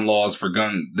and non-laws for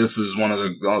gun, this is one of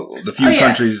the few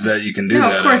countries that you can do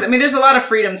that. Of course. I mean, there's a lot of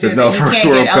freedoms here. There's no first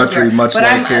world country much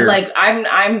like here.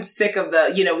 I'm sick of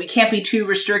we can't be too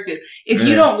restrictive. If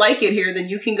you don't like it here, then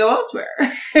you can go elsewhere,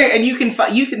 and you can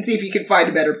see if you can find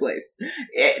a better place.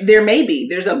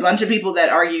 There's a bunch of people that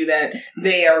argue that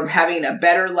they are having a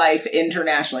better life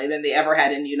internationally than they ever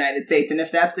had in the United States, and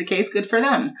if that's the case, good for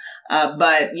them.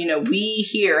 But we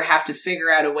here have to figure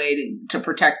out a way to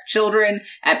protect children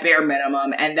at bare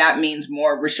minimum, and that means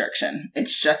more restriction.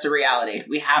 It's just a reality.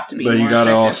 We have to be more restrictive. But you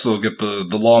gotta also get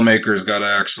the lawmakers gotta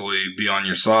actually be on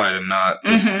your side and not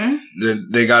just,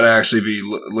 they gotta actually be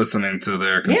listening to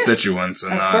their constituents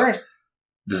and not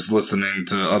just listening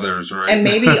to others, right? And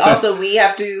maybe also we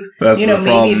have to, maybe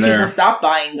if people stop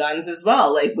buying guns as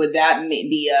well, like would that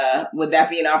be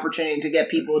an opportunity to get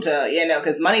people to,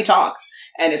 because money talks.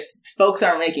 And if folks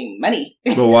aren't making money,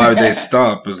 but why would they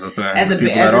stop? Is the thing as a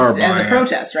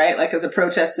protest, right? Like as a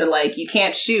protest that you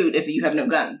can't shoot if you have no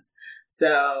guns.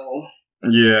 So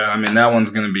yeah, I mean that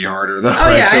one's going to be harder though. Oh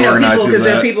yeah, I know people because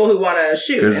there are people who want to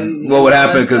shoot. Because what would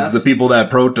happen? Because the people that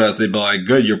protest, they'd be like,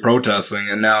 "Good, you're protesting,"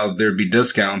 and now there'd be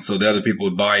discounts, so the other people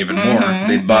would buy even more.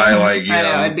 They'd buy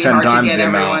 10 times the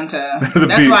amount. That's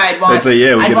why I'd want. They'd say,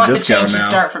 "Yeah, we get a discount the change now." To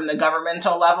start from the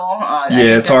governmental level.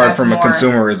 It's hard from a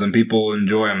consumerism. People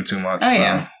enjoy them too much. Oh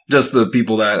yeah, just the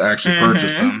people that actually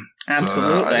purchase them.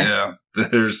 Absolutely.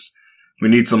 So, we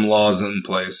need some laws in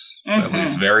place, at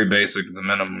least very basic, the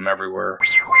minimum everywhere.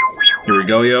 Here we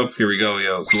go, yo.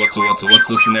 So what's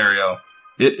the scenario?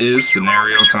 It is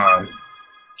scenario time.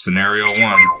 Scenario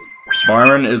 1.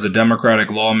 Byron is a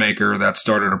Democratic lawmaker that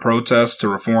started a protest to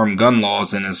reform gun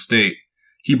laws in his state.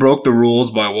 He broke the rules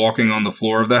by walking on the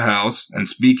floor of the House and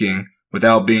speaking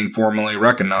without being formally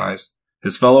recognized.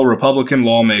 His fellow Republican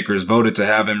lawmakers voted to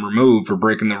have him removed for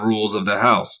breaking the rules of the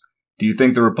House. Do you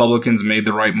think the Republicans made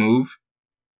the right move?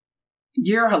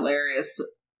 You're hilarious.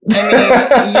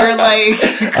 I mean, you're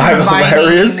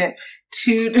combining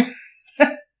two.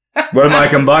 What am I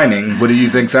combining? What do you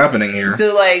think's happening here?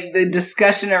 So, the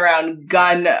discussion around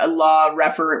gun law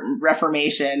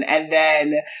reformation, and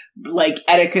then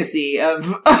etiquette of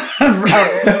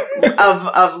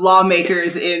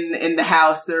lawmakers in the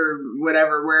House or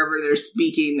whatever, wherever they're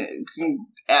speaking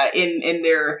in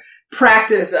their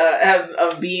practice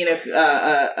of being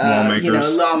a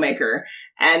lawmaker.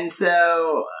 And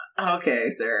so, okay,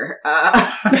 sir.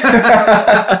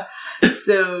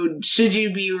 So, should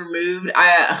you be removed?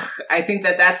 I think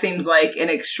that seems like an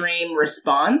extreme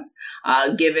response,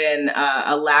 given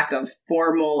a lack of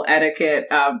formal etiquette,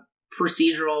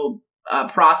 procedural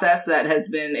process that has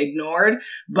been ignored.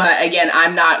 But again,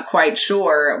 I'm not quite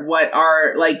sure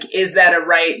is that a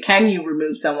right? Can you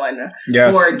remove someone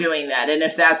for doing that? And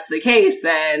if that's the case,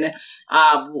 then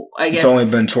I guess it's only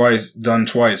been done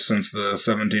twice since the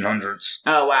 1700s.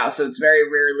 Oh wow! So it's very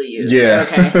rarely used. Yeah.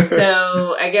 Okay.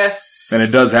 So I guess, and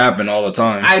it does happen all the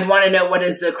time. I'd want to know what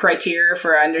is the criteria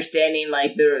for understanding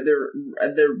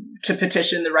the to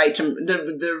petition the right to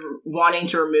the wanting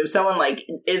to remove someone.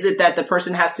 Is it that the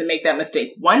person has to make that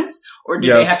mistake once, or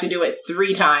do they have to do it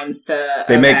 3 times to?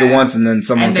 They make it once, and then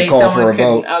someone can call for a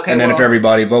vote, and then if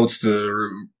everybody votes to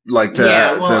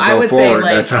go forward,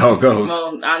 that's how it goes.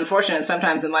 Well, unfortunately,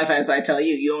 sometimes in life, as I tell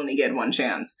you, you only get one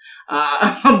chance.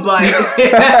 But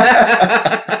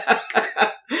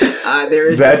there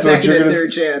is a second and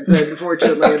third chance,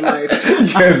 unfortunately, in life.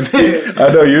 Yes,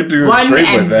 I know you're too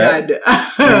extreme with that.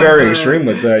 You're very extreme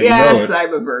with that. Yes,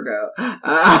 I'm a Virgo.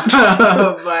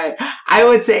 But I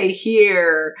would say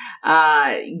here,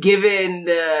 given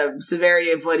the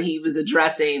severity of what he was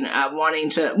addressing,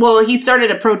 he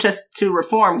started a protest to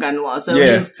reform gun law. So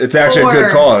it's actually a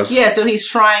good cause. Yeah, so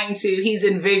he's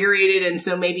invigorated, and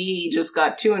so maybe he just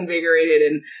got too invigorated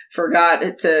and forgot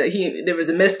there was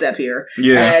a misstep here.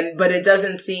 Yeah. But it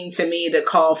doesn't seem to me to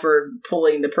call for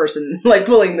pulling the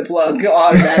plug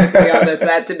automatically on this.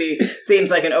 That to me seems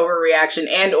like an overreaction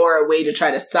and or a way to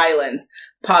try to silence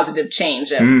positive change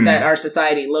that our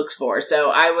society looks for. So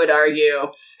I would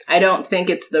argue, I don't think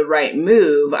it's the right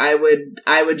move. I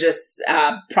would just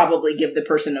probably give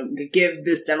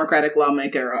this Democratic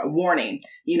lawmaker a warning,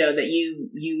 that you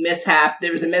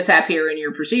there was a mishap here in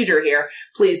your procedure here.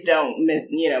 Please don't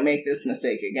make this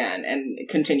mistake again and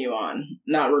continue on,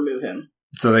 not remove him.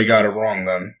 So they got it wrong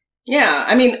then. Yeah.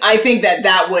 I mean, I think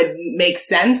that would make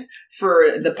sense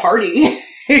for the party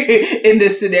in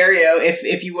this scenario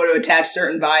if you were to attach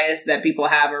certain bias that people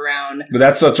have around. But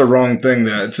that's such a wrong thing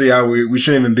we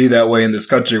shouldn't even be that way in this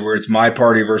country where it's my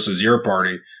party versus your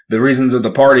party. The reasons of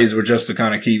the parties were just to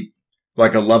kind of keep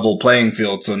like a level playing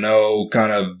field, so no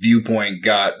kind of viewpoint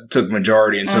took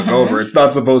majority and took over. It's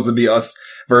not supposed to be us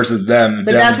versus them.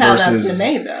 But that's how that's been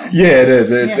made, though. Yeah, it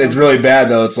is. It's really bad,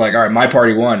 though. It's like, all right, my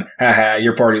party won. Haha,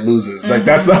 your party loses. Like,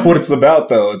 that's not what it's about,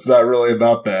 though. It's not really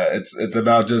about that. It's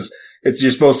about just...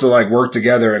 you're supposed to like work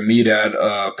together and meet at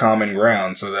common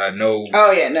ground so that no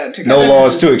law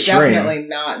is too extreme. Definitely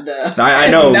not the. I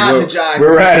know not the jive.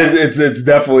 We're at it's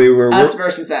definitely us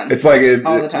versus them. It's like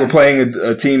all the time. We're playing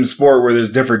a team sport where there's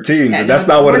different teams, and that's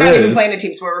not what it is. We're not even playing a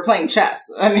team sport. We're playing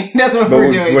chess. I mean, that's what we're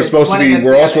doing. We're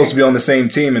all supposed to be on the same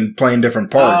team and playing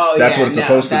different parts. That's what it's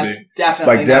supposed to be.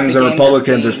 Definitely like Dems and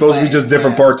Republicans are supposed to be just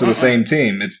different parts of the same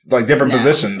team. It's like different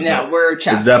positions. No, we're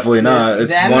chess. It's definitely not.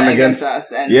 It's one against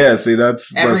us. Yeah, see,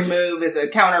 that's every move is a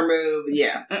counter move.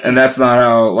 Yeah. And that's not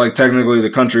how, like, technically the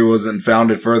country wasn't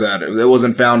founded for that. It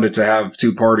wasn't founded to have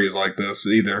two parties like this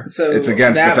either. So it's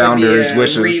against the founders'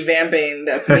 wishes. Revamping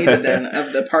that's needed then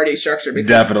of the party structure because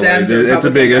definitely. Dems it's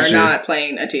a big issue. Are not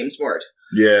playing a team sport.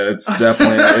 Yeah, it's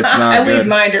definitely, it's not At least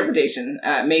my interpretation,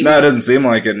 maybe. No, it doesn't seem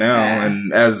like it now. Yeah.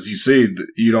 And as you see,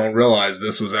 you don't realize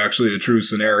this was actually a true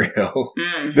scenario.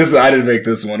 I didn't make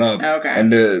this one up. Okay.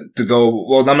 And to go,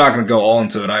 well, I'm not going to go all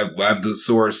into it. I have the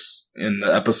source in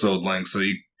the episode link, so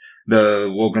the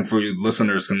Woken Free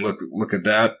listeners can look at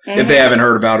that if they haven't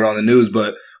heard about it on the news.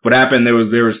 But what happened, there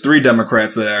was 3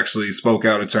 Democrats that actually spoke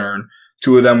out of turn.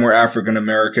 2 of them were African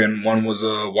American. 1 was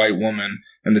a white woman.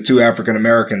 And the 2 African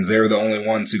Americans, they were the only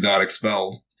ones who got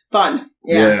expelled. Fun.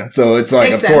 Yeah. So it's like,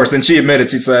 Makes of course, and she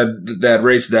admitted, she said that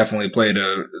race definitely played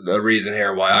a reason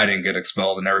here why I didn't get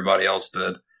expelled and everybody else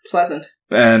did. Pleasant.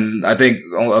 And I think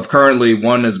of currently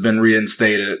 1 has been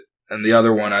reinstated and the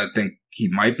other one, I think he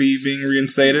might be being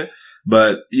reinstated.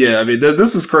 But yeah, I mean,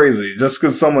 this is crazy. Just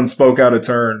because someone spoke out of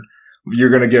turn, you're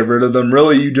going to get rid of them.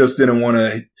 Really, you just didn't want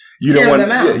to, you don't want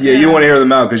to, you want to hear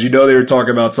them out because they were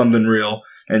talking about something real.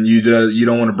 And you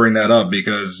don't want to bring that up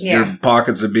because your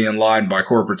pockets are being lined by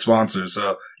corporate sponsors.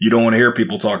 So you don't want to hear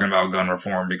people talking about gun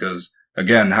reform because,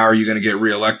 again, how are you going to get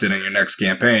reelected in your next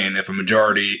campaign if a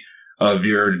majority of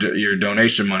your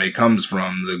donation money comes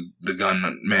from the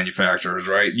gun manufacturers,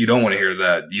 right? You don't want to hear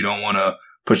that. You don't want to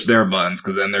push their buttons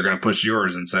because then they're going to push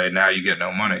yours and say, now you get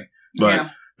no money.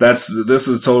 But this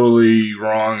is totally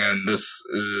wrong and this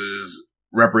is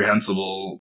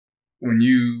reprehensible. When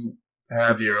you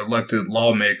have your elected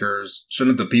lawmakers,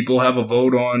 shouldn't the people have a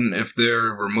vote on if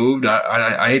they're removed?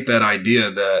 I hate that idea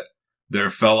that their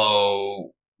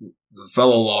fellow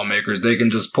lawmakers, they can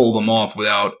just pull them off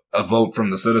without a vote from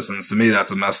the citizens. To me,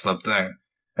 that's a messed up thing.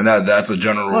 And that's a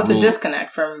general rule. Well, it's a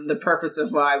disconnect from the purpose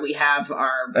of why we have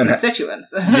our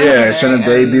constituents. Yeah, shouldn't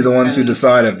they be the ones who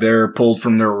decide if they're pulled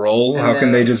from their role? How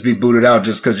can they just be booted out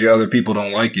just because your other people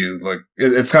don't like you? Like,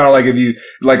 it's kind of like if you,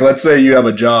 like, let's say you have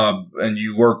a job and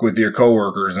you work with your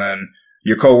coworkers and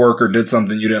your coworker did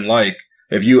something you didn't like.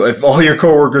 If all your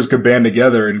coworkers could band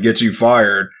together and get you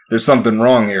fired, there's something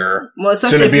wrong here. Well,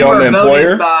 especially if you were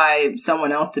voted by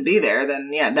someone else to be there,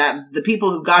 then the people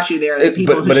who got you there are the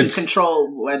people who should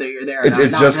control whether you're there or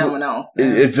not someone else.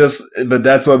 But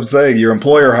that's what I'm saying. Your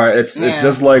employer it's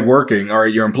just like working. All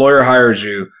right, your employer hires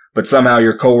you, but somehow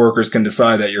your coworkers can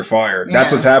decide that you're fired. Yeah.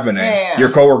 That's what's happening. Yeah.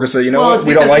 Your coworkers say, you know what,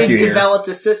 we don't like you here. We've developed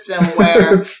a system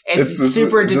where it's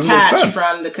super detached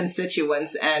from the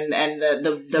constituents and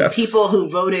the people who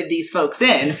voted these folks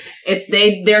in.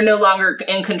 They're no longer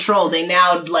in control. They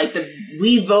now, like,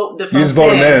 we vote the folks you just vote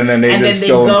them in, and then they just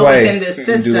still go play within the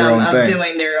system of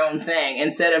doing their own thing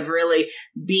instead of really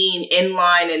being in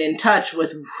line and in touch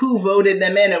with who voted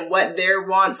them in and what their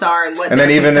wants are and what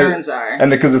their concerns are.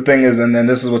 And because the thing is, and then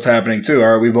this is what's happening too.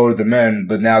 All right, we voted them in,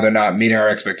 but now they're not meeting our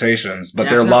expectations. But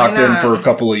they're locked in for a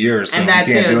couple of years, so and that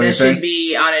you can't too. do This anything. should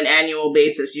be on an annual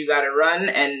basis. You got to run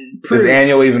and prove. Is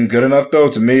annual even good enough though?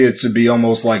 To me, it should be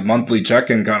almost like monthly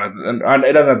check-in kind of. And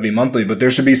it doesn't have to be monthly, but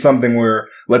there should be something where,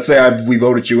 let's say we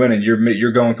voted you in, and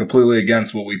you're going completely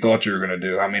against what we thought you were going to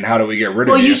do. I mean, how do we get rid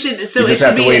of you? Well, you should. So you just it should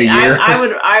have to wait a year.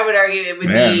 I would argue it would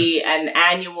be an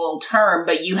annual term,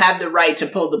 but you have the right to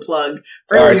pull the plug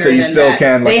earlier. All right, so you still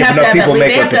can. Like, if enough people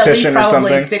make a petition or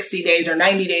something, 60 days or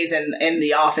 90 days in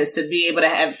the office to be able to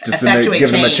have just effectuate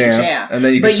give change. them a chance, yeah. and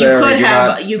then you but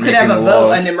could you could have a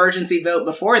vote, an emergency vote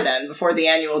before the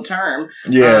annual term.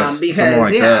 Yeah, because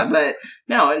like that. but.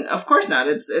 No, and of course not.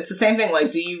 It's the same thing.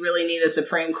 Like, do you really need a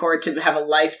Supreme Court to have a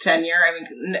life tenure? I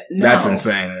mean, no. That's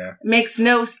insane. Yeah. It makes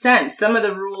no sense. Some of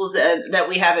the rules that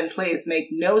we have in place make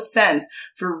no sense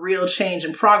for real change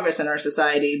and progress in our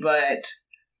society, but...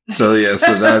 So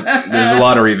that there's a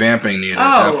lot of revamping needed.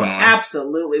 Oh, definitely.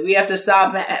 Absolutely. We have to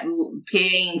stop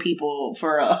paying people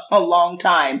for a long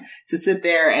time to sit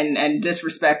there and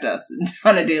disrespect us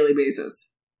on a daily basis.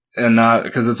 And not,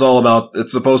 because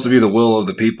it's supposed to be the will of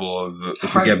the people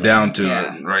if we get down to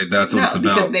it, right? That's what it's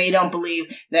about. Because they don't believe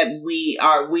that we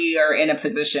are in a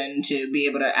position to be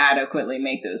able to adequately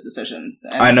make those decisions.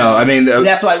 And I know. I mean,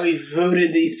 that's why we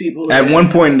voted these people in. At one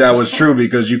point that was true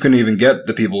because you couldn't even get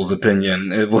the people's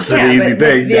opinion. It was an easy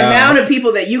thing. The amount of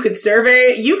people that you could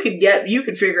survey, you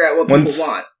could figure out what people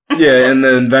want. Yeah, and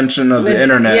the invention of the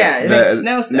internet. Yeah, it makes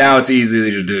no sense. Now it's easy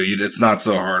to do. It's not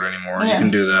so hard anymore. Yeah. You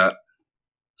can do that.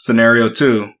 Scenario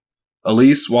 2.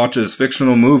 Elise watches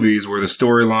fictional movies where the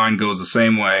storyline goes the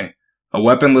same way. A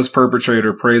weaponless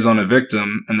perpetrator preys on a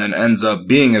victim and then ends up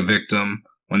being a victim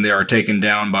when they are taken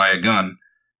down by a gun.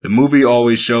 The movie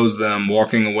always shows them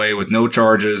walking away with no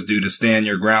charges due to stand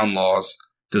your ground laws.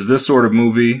 Does this sort of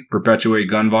movie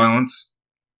perpetuate gun violence?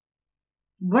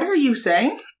 What are you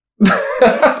saying? Wait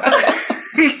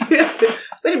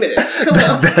a minute.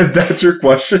 That's your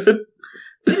question?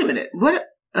 Wait a minute. What?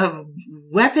 A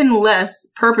weaponless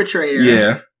perpetrator.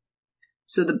 Yeah.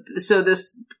 So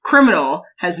this criminal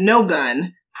has no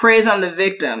gun, preys on the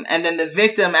victim, and then the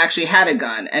victim actually had a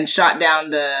gun and shot down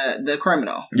the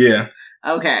criminal. Yeah.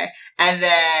 Okay. And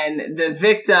then the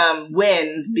victim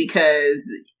wins because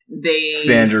they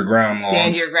stand your ground.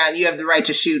 Stand your ground. You have the right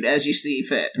to shoot as you see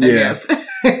fit. I guess.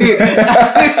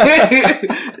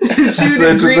 Shoot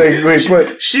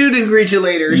and greet you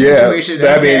later situation.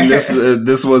 I mean,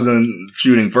 this wasn't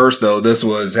shooting first though. This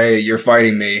was, hey, you're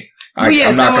fighting me.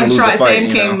 I'm not going to lose the fight.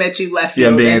 Someone came at you left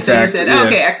field, being and attacked, so you said,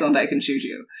 "Okay, excellent, I can shoot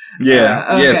you." Yeah,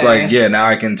 okay. It's like, now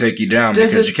I can take you down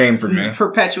because you came for me.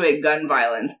 Perpetuate gun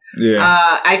violence. Yeah,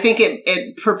 I think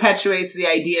it perpetuates the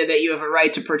idea that you have a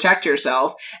right to protect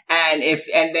yourself, and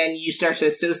then you start to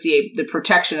associate the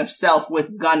protection of self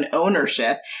with gun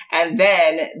ownership, and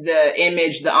then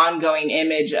the ongoing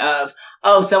image of,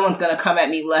 oh, someone's going to come at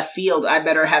me left field, I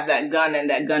better have that gun, and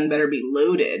that gun better be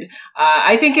loaded.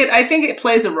 I think it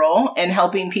plays a role in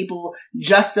helping people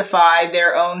justify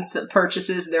their own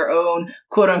purchases, their own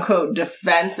quote unquote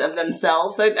defense of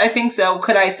themselves. I think so.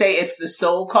 Could I say it's the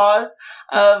sole cause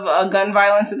of gun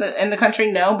violence in the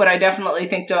country? No, but I definitely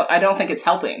I don't think it's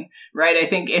helping, right? I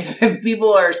think if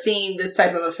people are seeing this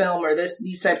type of a film or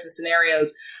these types of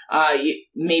scenarios,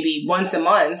 maybe once a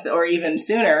month or even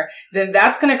sooner, then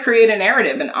that's going to create an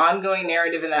ongoing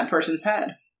narrative in that person's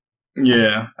head.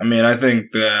 Yeah. I mean, I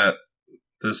think that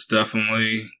this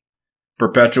definitely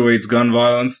perpetuates gun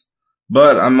violence,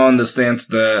 but I'm on the stance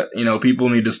that, people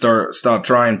need to stop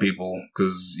trying people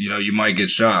because, you might get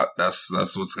shot. That's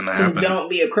what's going to happen. So don't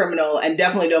be a criminal, and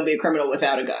definitely don't be a criminal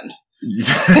without a gun.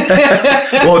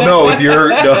 Well, no,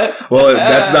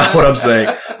 that's not what I'm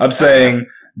saying. I'm saying,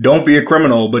 don't be a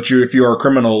criminal, but if you're a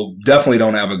criminal, definitely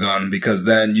don't have a gun because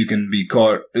then you can be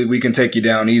caught. We can take you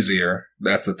down easier.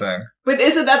 That's the thing. But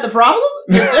isn't that the problem?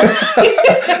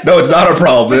 No, it's not a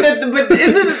problem. It's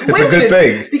a good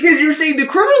thing. Because you're saying the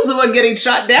criminal's the one getting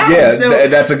shot down. Yeah, so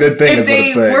that's a good thing. If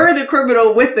they were the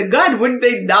criminal with the gun, wouldn't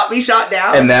they not be shot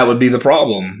down? And that would be the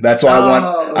problem. That's why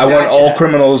I want all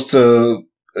criminals to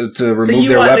remove their weapons. So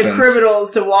you want the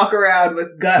criminals to walk around with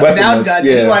without guns, and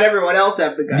you want everyone else to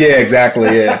have the guns. Yeah, exactly,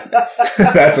 yeah.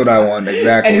 That's what I want,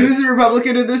 exactly. And who's the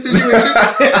Republican in this situation?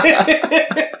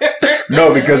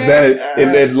 No, because then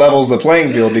it levels the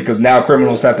playing field because now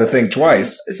criminals have to think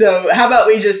twice. So how about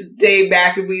we just stay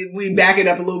back and we back it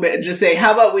up a little bit and just say,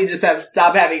 how about we just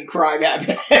stop having crime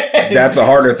happen? That's a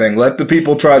harder thing. Let the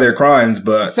people try their crimes,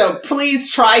 but... So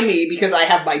please try me because I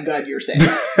have my gun, you're saying.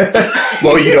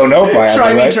 Well, you don't know if I have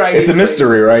try it, me, right? try me. It's a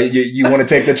mystery, right? You want to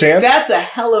take the chance? That's a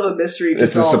hell of a mystery to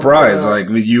It's solve. a surprise. Like,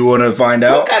 you want to find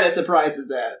out? What kind of surprise is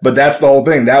that? But that's the whole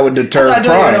thing. That would deter crime.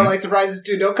 I don't like surprises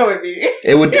too. Don't come at me.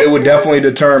 It would definitely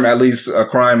deter at least a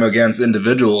crime against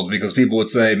individuals because people would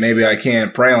say, maybe I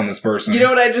can't prey on this person. You know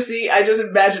what I just see? I just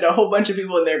imagine a whole bunch of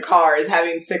people in their cars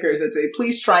having stickers that say,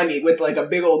 please try me, with like a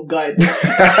big old gun.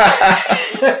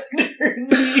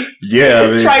 Yeah.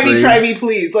 I mean, try me,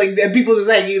 please. Like, and people just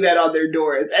hanging that on their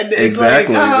doors. And it's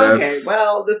exactly. Like, oh, okay,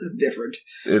 well, this is different.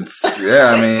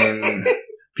 I mean,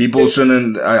 people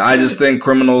shouldn't, I just think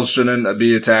criminals shouldn't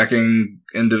be attacking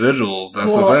individuals.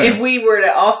 That's the thing. If we were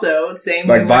to also, saying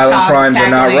like violent crimes are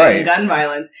not right. Gun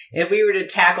violence, if we were to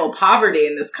tackle poverty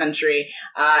in this country,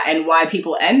 and why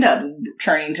people end up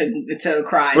turning to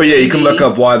crime. Well, yeah, you can look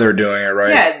up why they're doing it,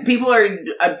 right? Yeah,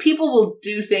 people will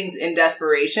do things in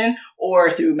desperation or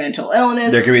through mental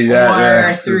illness. There could be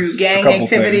that, or through gang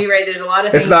activity, things. Right? There's a lot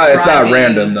of things. It's not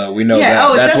random though. We know that.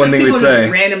 Oh, that's one thing we'd say.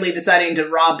 Just randomly deciding to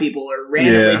rob people or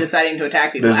randomly deciding to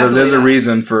attack people. There's a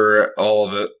reason for all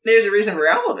of it. There's a reason for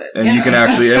all of it. And you can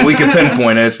actually, and we can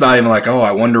pinpoint it. It's not even like, oh,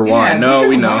 I wonder why. No,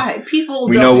 we know. Why. People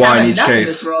we don't know why have in each enough case. In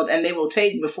this world, and they will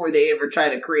take before they ever try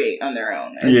to create on their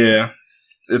own. Yeah.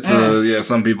 It's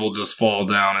some people just fall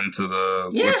down into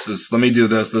let's just, let me do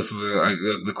this. This is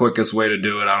the quickest way to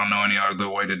do it. I don't know any other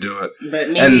way to do it. But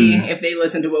maybe if they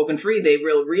listen to Woken Free, they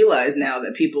will realize now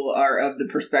that people are of the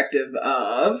perspective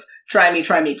of try me,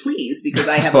 please, because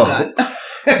I have a gun.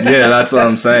 Yeah, that's what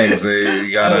I'm saying. So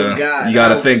you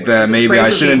gotta think that maybe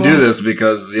I shouldn't do this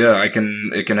because it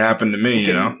can happen to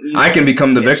me. I can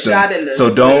become the victim. So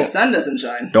the sun doesn't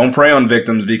shine. Don't prey on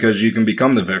victims because you can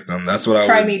become the victim. That's what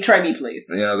try me, please.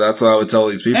 Yeah, that's what I would tell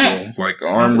these people. Like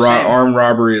armed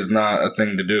robbery is not a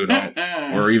thing to do.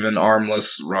 Or even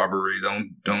armless robbery.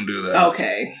 Don't do that.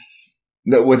 Okay.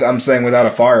 I'm saying without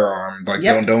a firearm. Like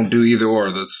don't do either or.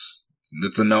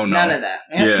 It's a no-no. None of that.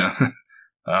 Yeah.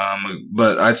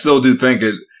 But I still do think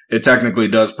it technically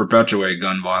does perpetuate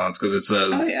gun violence because it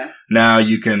says now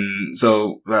you can.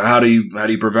 So how do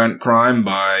you prevent crime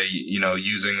by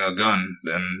using a gun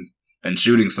and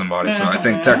shooting somebody? Mm-hmm. So I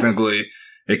think technically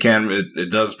it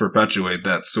does perpetuate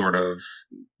that sort of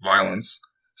violence.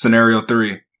 Scenario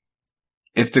 3.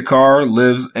 If Takar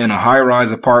lives in a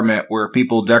high-rise apartment where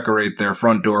people decorate their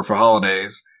front door for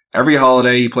holidays. Every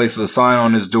holiday, he places a sign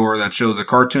on his door that shows a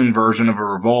cartoon version of a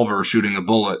revolver shooting a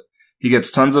bullet. He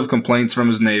gets tons of complaints from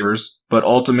his neighbors, but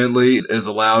ultimately is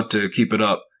allowed to keep it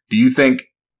up. Do you think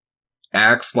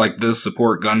acts like this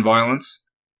support gun violence?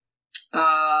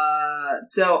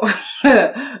 So...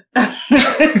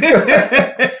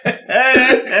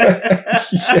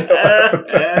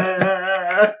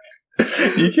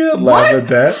 You can't laugh at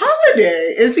that. What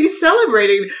holiday is he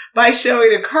celebrating by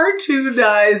showing a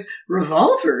cartoonized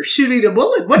revolver shooting a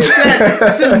bullet? What is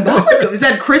that symbolic of? Is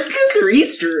that Christmas or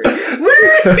Easter?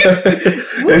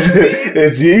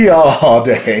 It's Yeehaw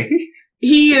Day.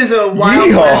 He is a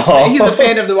Wild West. He's a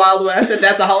fan of the Wild West, and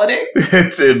that's a holiday?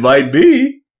 It might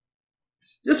be.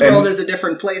 This world is a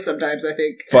different place sometimes, I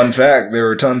think. Fun fact, there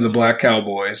were tons of black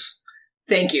cowboys.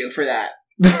 Thank you for that.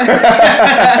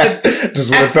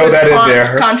 Just want to throw that in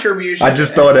there. Contribution. I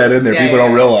just throw that in there. People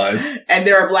don't realize. And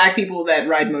there are black people that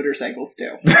ride motorcycles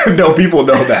too. No, people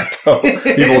know that though.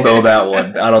 People know that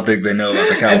one. I don't think they know about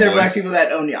the Cowboys. And there are black people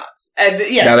that own yachts. And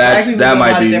yes, now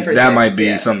that might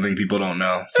be something people don't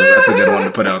know. So that's a good one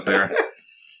to put out there.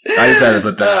 I just had to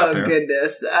put that out there. Oh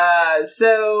goodness.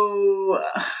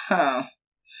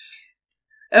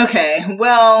 Okay.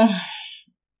 Well.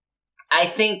 I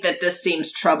think that this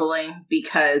seems troubling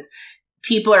because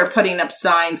people are putting up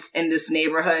signs in this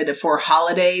neighborhood for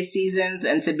holiday seasons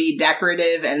and to be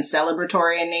decorative and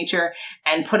celebratory in nature,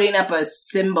 and putting up a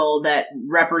symbol that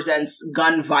represents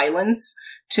gun violence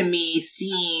to me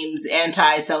seems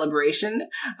anti-celebration,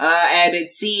 and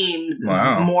it seems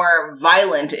more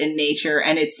violent in nature,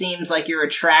 and it seems like you're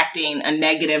attracting a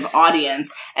negative audience,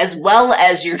 as well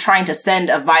as you're trying to send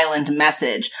a violent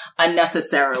message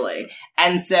unnecessarily.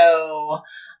 And so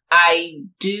I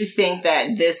do think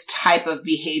that this type of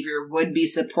behavior would be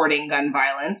supporting gun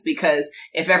violence, because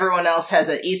if everyone else has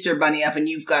an Easter bunny up and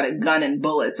you've got a gun and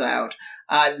bullets out,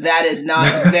 That is not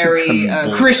very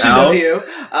Christian of you,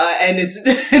 and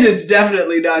it's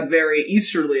definitely not very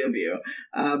Easterly of you.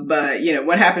 But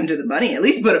what happened to the bunny? At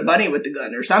least put a bunny with the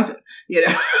gun or something,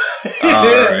 All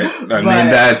right. I mean,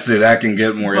 that can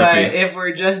get more iffy. But if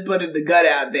we're just putting the gun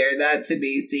out there, that to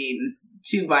me seems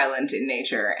too violent in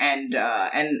nature, and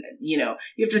you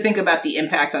have to think about the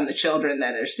impact on the children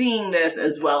that are seeing this,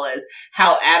 as well as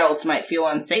how adults might feel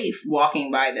unsafe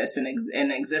walking by this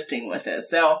and existing with this.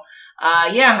 So.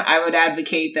 I would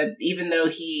advocate that even though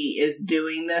he is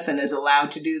doing this and is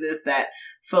allowed to do this, that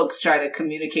folks try to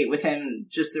communicate with him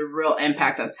just the real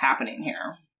impact that's happening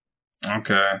here.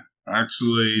 Okay. I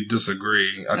actually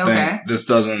disagree. I think this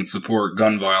doesn't support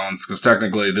gun violence, because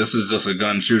technically this is just a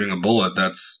gun shooting a bullet.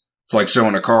 It's like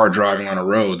showing a car driving on a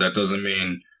road. That doesn't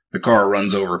mean the car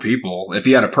runs over people. If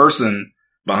he had a person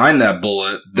behind that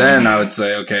bullet, then I would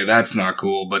say, okay, that's not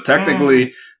cool. But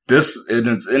technically... This, in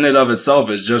and of itself,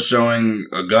 is just showing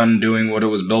a gun doing what it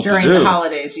was built to do. During the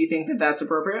holidays, do you think that that's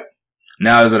appropriate?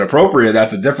 Now, is it appropriate?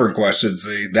 That's a different question.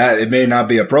 See, that it may not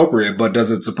be appropriate, but does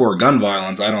it support gun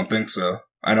violence? I don't think so.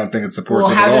 I don't think it supports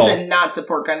it at all. Well, how does it not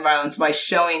support gun violence? By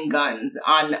showing guns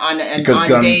on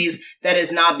days that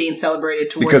is not being celebrated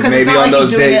towards. Because maybe on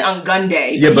those days, he's doing it on gun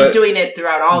day, but he's doing it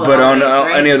throughout all the holidays, But on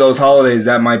right? any of those holidays,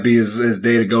 that might be his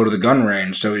day to go to the gun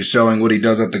range. So he's showing what he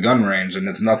does at the gun range, and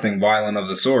it's nothing violent of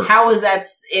the sort. How is that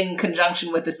in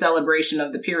conjunction with the celebration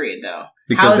of the period, though?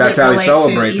 Because that's how he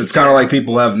celebrates. It's kind of like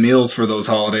people have meals for those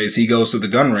holidays. He goes to the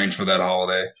gun range for that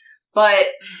holiday. But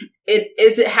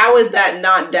how is that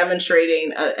not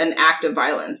demonstrating an act of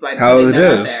violence by putting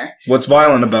that out there? What's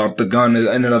violent about the gun in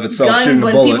and of itself? Guns, shooting a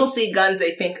bullet. when people see guns,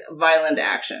 they think violent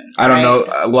action. I don't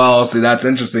know. Well, see, that's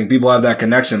interesting. People have that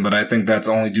connection, but I think that's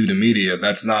only due to media.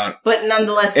 That's not. But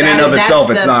nonetheless, in and of itself,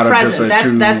 it's not just a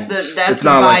true. That's the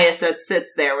bias that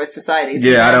sits there with society. So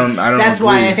I don't. That's agree.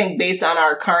 why I think, based on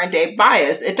our current day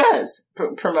bias, it does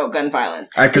promote gun violence.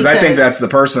 Because I think that's the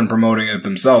person promoting it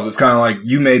themselves. It's kind of like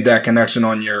you made that connection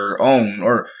on your own,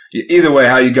 or either way,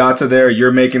 how you got to there,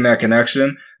 you're making that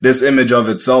connection. This image of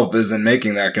itself isn't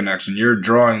making that connection. You're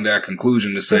drawing that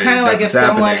conclusion to say that's happening. Kind of like if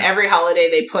someone, every holiday,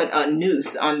 they put a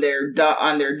noose on their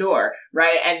door,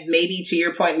 right? And maybe, to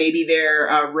your point, maybe they're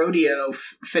rodeo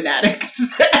fanatics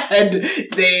and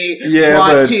they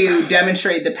want to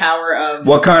demonstrate the power of...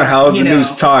 how is the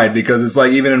noose tied? Because it's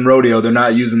like, even in rodeo, they're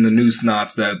not using the noose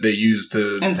knots that they use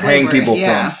to hang people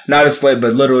from. Not as slave,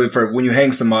 but literally for when you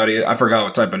hang somebody, I forgot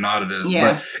what type of knot it is.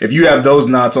 Yeah. But if you have those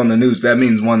knots on the noose, that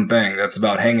means one thing. That's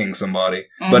about hanging somebody.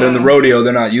 But in the rodeo,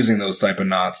 they're not using those type of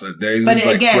knots. They use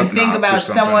again, slip think knots about or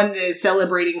something. Someone is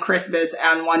celebrating Christmas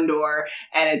on one door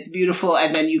and it's beautiful,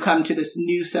 and then you come to this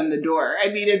noose on the door. I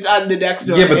mean, it's on the next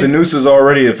door. Yeah, but the noose is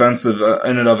already offensive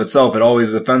in and of itself. It always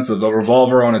is offensive. The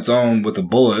revolver on its own with a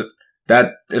bullet,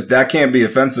 if that can't be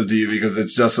offensive to you because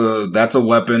it's just that's a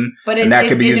weapon, and that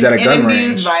could be used at a gun range. It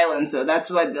imbues violence, though. That's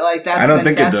what, I don't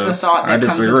think it does. That's the thought that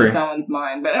comes into someone's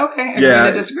mind. But okay,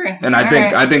 I disagree. And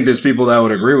I think there's people that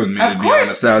would agree with me. To be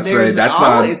honest, I would say that's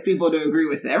not always people to agree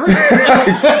with everything.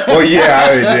 Well,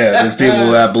 there's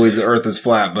people that believe the Earth is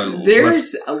flat, but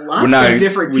there's a lot of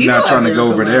different people. We're not trying to go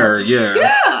over there.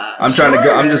 Yeah, I'm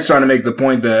just trying to make the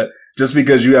point that. Just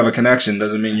because you have a connection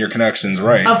doesn't mean your connection's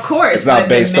right. Of course. It's not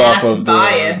based off of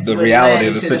the reality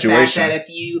of the situation. The fact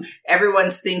that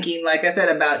everyone's thinking, like I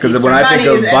said, about Easter when I think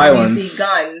of violence, you see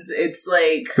guns, it's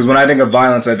like... Because when I think of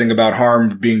violence, I think about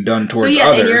harm being done towards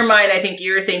others. In your mind, I think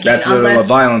you're thinking, that's unless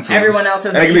violence is. Everyone else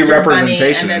has an Easter bunny,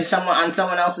 and then on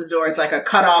someone else's door, it's like a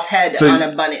cut-off head on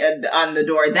a bunny on the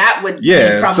door. That would be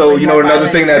probably more another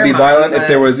thing that'd be violent if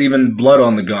there was even blood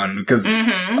on the gun. Because,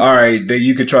 all right,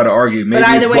 you could try to argue, maybe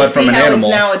it's blood from an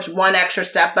animal. It's one extra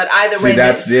step, but either way,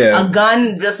 a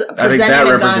gun, just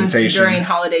presenting a gun during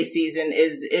holiday season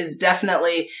is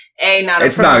definitely not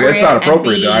appropriate. It's not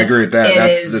appropriate, though. I agree with that.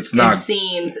 It's not. It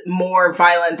seems more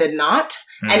violent than not.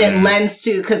 And it lends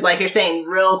to, because like you're saying,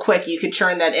 real quick, you could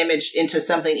turn that image into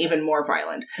something even more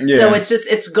violent. Yeah. So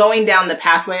it's going down the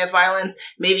pathway of violence.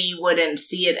 Maybe you wouldn't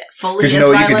see it fully as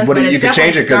violent, but you could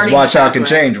change it, because watch how it can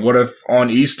change. What if on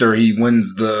Easter he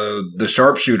wins the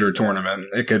sharpshooter tournament?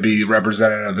 It could be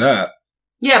representative of that.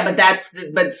 Yeah,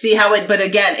 but see how it, but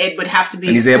again, it would have to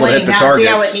be explained. Able to hit the targets. See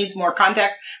how it needs more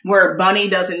context, where Bunny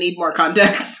doesn't need more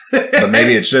context. But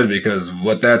maybe it should, because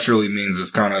what that truly means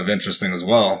is kind of interesting as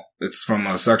well. It's from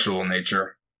a sexual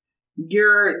nature.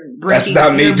 You're breaking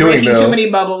too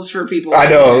many bubbles for people. I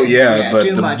know, but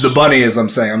the bunny, as I'm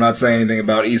saying, I'm not saying anything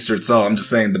about Easter itself. I'm just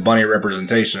saying the bunny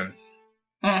representation.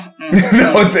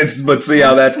 No, but see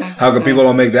how come people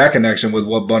don't make that connection with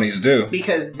what bunnies do?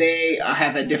 Because they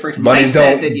have a different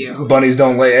mindset than you. Bunnies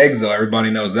don't lay eggs, though. Everybody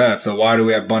knows that. So why do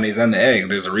we have bunnies and the egg?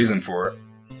 There's a reason for it.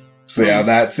 See how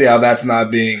that's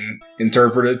not being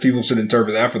interpreted? People should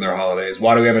interpret that for their holidays.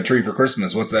 Why do we have a tree for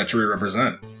Christmas? What's that tree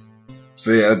represent?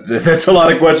 See, there's a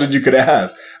lot of questions you could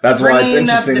ask. That's why it's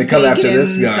interesting to come after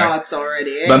this guy. Thoughts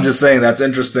already, eh? But I'm just saying that's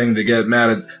interesting to get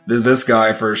mad at this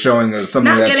guy for showing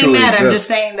something that truly exists. I'm just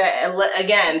saying that,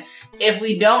 again, if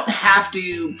we don't have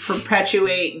to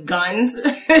perpetuate guns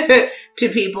to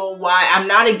people, why? I'm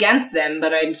not against them,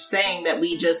 but I'm saying that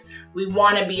we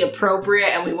want to be appropriate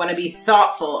and we want to be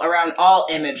thoughtful around all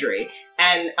imagery.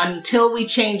 And until we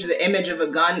change the image of a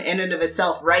gun in and of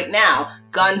itself, right now,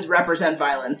 guns represent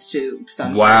violence to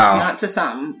some folks. Not to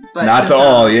some, but not to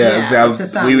all. Yeah, to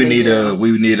some, we would need a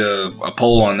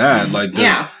poll on that. Like,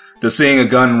 does seeing a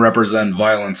gun represent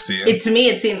violence to you? To me,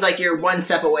 it seems like you're one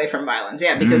step away from violence.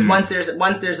 Yeah, because once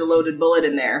there's a loaded bullet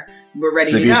in there, we're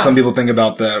ready to go. Some people think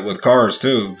about that with cars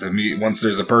too. To me, once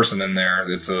there's a person in there,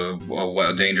 it's a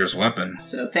dangerous weapon.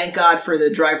 So thank God for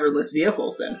the driverless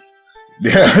vehicles then.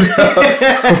 Yeah,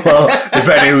 well,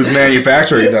 depending who's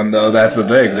manufacturing them, though, that's the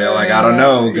thing. They're like, I don't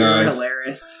know, guys.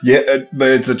 Hilarious. Yeah, but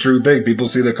it's a true thing. People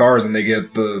see the cars and they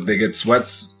get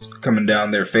sweats coming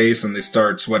down their face and they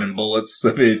start sweating bullets.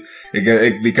 I mean,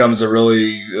 it becomes a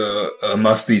really a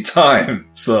musty time.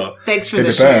 So thanks for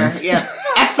the share. Yeah,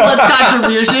 excellent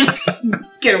contribution.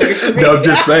 Get away from me. No, I'm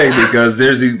just saying because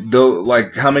there's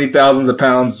how many thousands of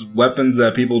pounds weapons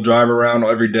that people drive around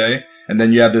every day. And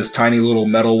then you have this tiny little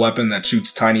metal weapon that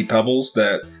shoots tiny pebbles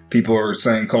that people are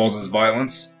saying causes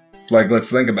violence. Like, let's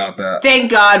think about that.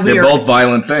 Thank God they're both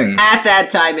violent things. At that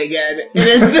time again. It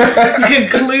is the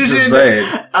conclusion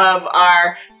of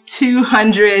our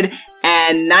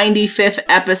 295th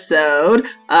episode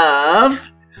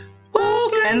of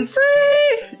Woken Free.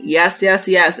 Yes,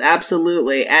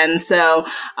 absolutely. And so,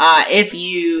 if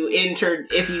you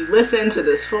listened to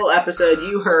this full episode,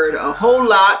 you heard a whole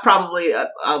lot, probably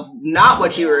of not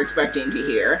what you were expecting to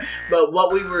hear, but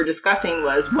what we were discussing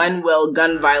was when will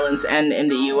gun violence end in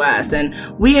the U.S. And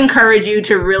we encourage you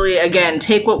to really, again,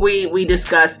 take what we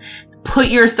discussed. Put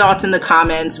your thoughts in the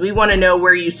comments. We want to know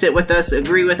where you sit with us,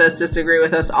 agree with us, disagree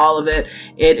with us, all of it.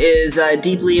 It is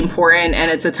deeply important, and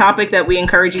it's a topic that we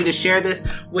encourage you to share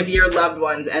this with your loved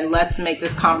ones, and let's make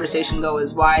this conversation go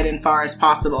as wide and far as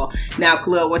possible. Now,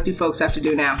 Khalil, what do folks have to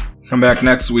do now? Come back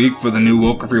next week for the new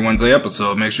Woken Free Wednesday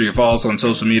episode. Make sure you follow us on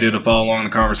social media to follow along the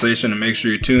conversation, and make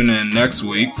sure you tune in next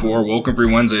week for Woken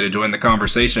Free Wednesday to join the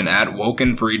conversation at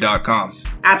wokenfree.com.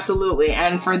 Absolutely.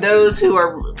 And for those who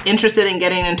are interested in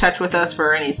getting in touch with us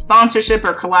for any sponsorship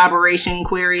or collaboration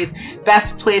queries,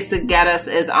 best place to get us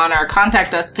is on our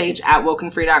contact us page at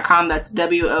wokenfree.com. That's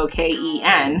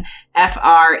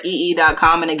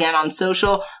WOKENFREE.com. And again, on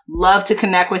social, love to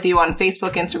connect with you on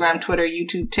Facebook, Instagram, Twitter,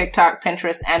 YouTube, TikTok,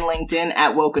 Pinterest, and LinkedIn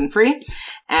at Woken Free.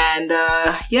 And,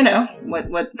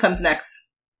 what comes next?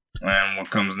 And what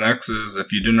comes next is,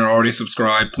 if you didn't already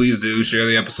subscribe, please do share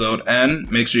the episode and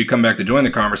make sure you come back to join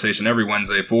the conversation every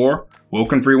Wednesday for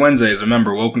Woken Free Wednesdays.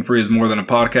 Remember, Woken Free is more than a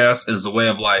podcast. It is a way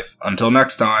of life. Until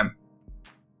next time.